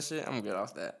circus and shit. I'm good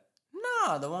off that.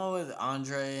 Nah, the one with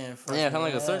Andre and Yeah, kind of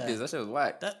like a circus. That shit was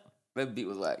whack. That beat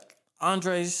was whack.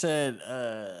 Andre said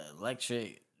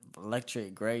electric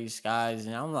gray skies,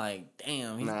 and I'm like,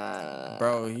 damn,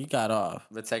 bro, he got off.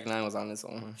 But Tech 9 was on this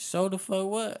one. So the fuck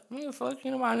what? Yeah, fuck,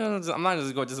 you know, I'm not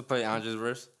just going to play Andre's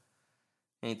verse.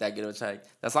 Ain't that good of a track.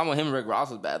 That song with him and Rick Ross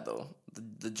was bad though.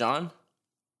 The John.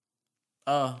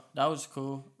 Oh, that was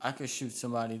cool. I could shoot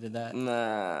somebody to that.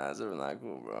 Nah, that's really not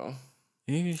cool, bro.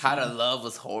 How to Love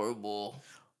was horrible.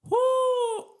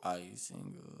 Woo! Are you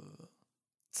single?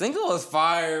 Single was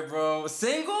fire, bro.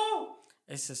 Single?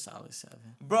 It's a solid 7.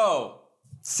 Bro,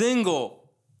 Single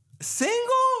is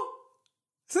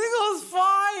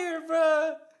fire,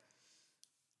 bro.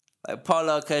 Like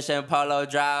Polo Cushion, Polo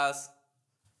Draws.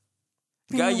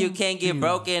 Girl, you can't get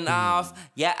broken off.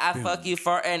 Yeah, I fuck you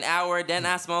for an hour, then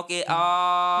I smoke it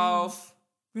off.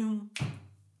 Remember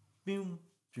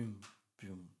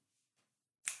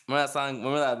that song?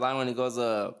 Remember that line when he goes,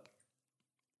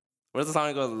 what's the song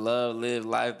he goes, love, live,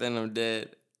 life, then I'm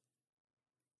dead?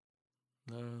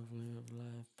 Love, live,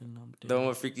 life, then I'm dead. The one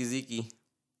with Freaky Zeke.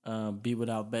 Beat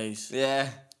Without Bass. Yeah.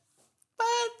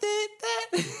 I did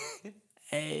that.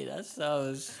 Hey, that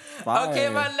sounds fire. Okay,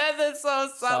 my leather so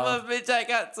soft, bitch, I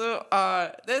got too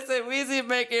hard. They said Weezy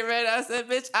make it red. I said,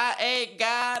 bitch, I ain't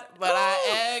God, but I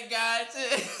am God.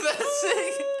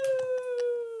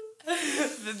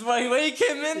 That's why when he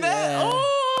came in there. Yeah.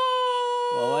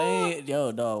 Oh. Well,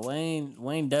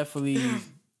 Wayne definitely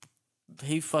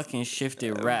he fucking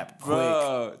shifted rap quick.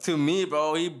 Bro, to me,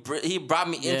 bro, he brought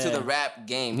me into the rap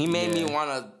game. He made me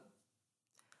wanna.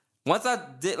 Once I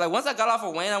got off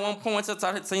of Wayne, at one point, once I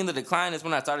started seeing the decline, is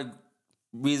when I started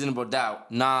Reasonable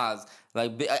Doubt, Nas,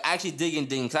 like actually digging.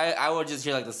 Cause I would just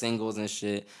hear like the singles and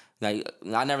shit. Like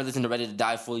I never listened to Ready to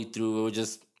Die fully through. It was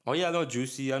just, oh yeah, I know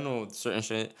Juicy, I know certain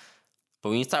shit. But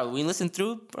when you listen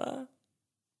through, bro.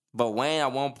 But Wayne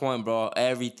at one point, bro,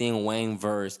 everything Wayne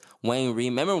verse, Wayne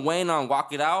remember Wayne on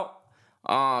Walk It Out?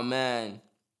 Oh man.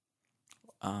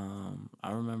 I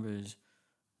remember his.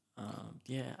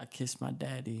 Yeah, I kissed my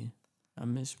daddy. I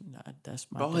miss that's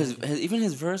my bro. daddy. Even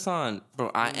his verse on,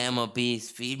 bro. I am a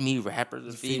beast. Feed me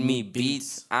rappers, feed me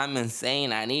beats. I'm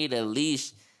insane. I need a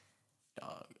leash,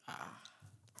 dog.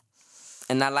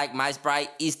 And I like my Sprite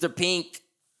Easter pink,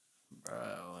 bro.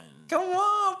 Come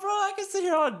on, bro. I can sit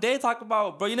here all day talk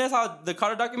about, bro. You know how the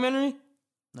Carter documentary?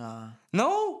 Nah.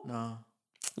 No.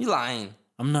 You lying?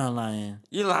 I'm not lying.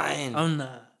 You lying? I'm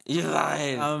not. You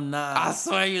lying? I'm not. I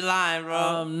swear you lying, bro.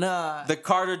 I'm not. The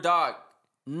Carter doc,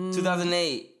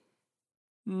 2008.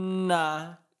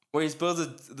 Nah. Where he spills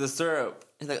the syrup.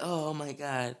 He's like, oh my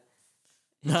God.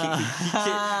 Nah.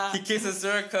 He kicks the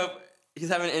syrup cup. He's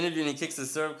having an interview and he kicks the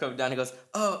syrup cup down. He goes,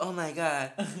 oh my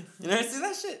God. You never see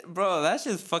that shit? Bro, that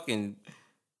shit's fucking...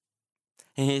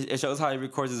 And it shows how he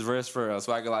records his verse for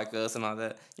Swagger Like Us and all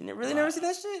that. You never see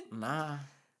that shit? Nah.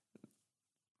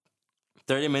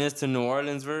 30 minutes to New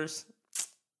Orleans verse.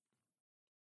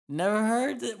 Never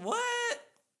heard it. What?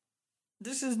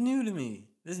 This is new to me.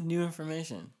 This is new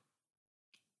information.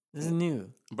 This is new.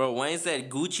 Bro, Wayne said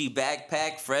Gucci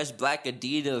backpack, fresh black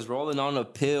Adidas, rolling on a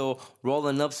pill,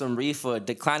 rolling up some reefer,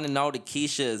 declining all the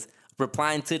Keishas,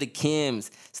 replying to the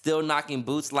Kims, still knocking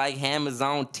boots like hammers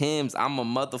on Timbs. I'm a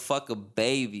motherfucker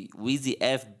baby, Weezy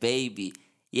F baby.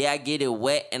 Yeah, I get it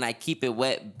wet and I keep it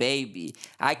wet, baby.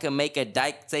 I can make a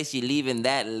dyke say she leaving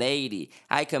that lady.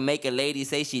 I can make a lady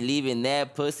say she leaving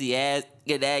that pussy ass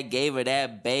that gave her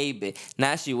that baby.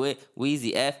 Now she with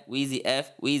Weezy F, Weezy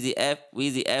F, Weezy F,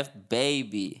 Weezy F,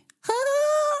 baby.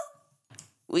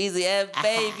 Weezy F,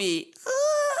 baby.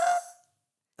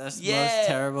 That's the most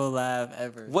terrible laugh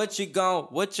ever. What you gon'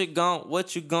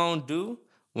 do?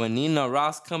 When Nina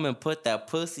Ross come and put that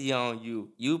pussy on you,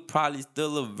 you probably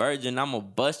still a virgin. I'ma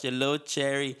bust your little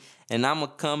cherry, and I'ma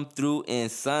come through in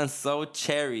sun so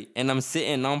cherry. And I'm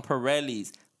sitting on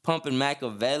Pirellis, pumping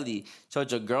Machiavelli.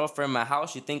 Showed your girlfriend my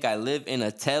house, you think I live in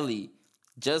a telly.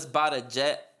 Just bought a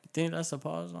jet. You think that's a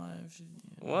pause line?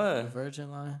 What? A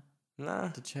virgin line? Nah.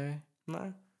 The cherry? Nah.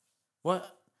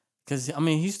 What? Because, I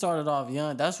mean, he started off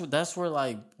young. That's where,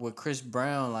 like, with Chris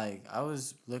Brown, like, I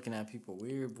was looking at people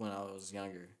weird when I was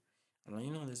younger. I'm like,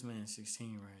 you know, this man's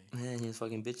 16, right? Man, he was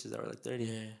fucking bitches that were like 30.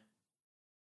 Yeah.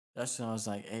 That's when I was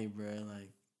like, hey, bro,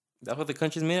 like. That's what the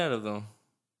country's made out of, though.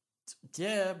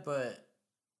 Yeah, but.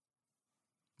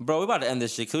 Bro, we about to end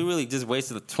this shit because we really just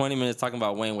wasted 20 minutes talking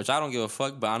about Wayne, which I don't give a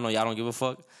fuck, but I know y'all don't give a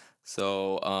fuck.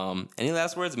 So, any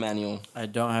last words, Manuel? I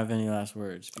don't have any last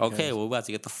words. Okay, well, we about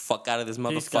to get the fuck out of this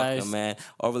motherfucker, guys. man.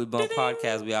 Overly Blunt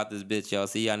Podcast, we out this bitch, y'all.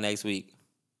 See y'all next week.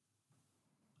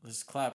 Let's clap.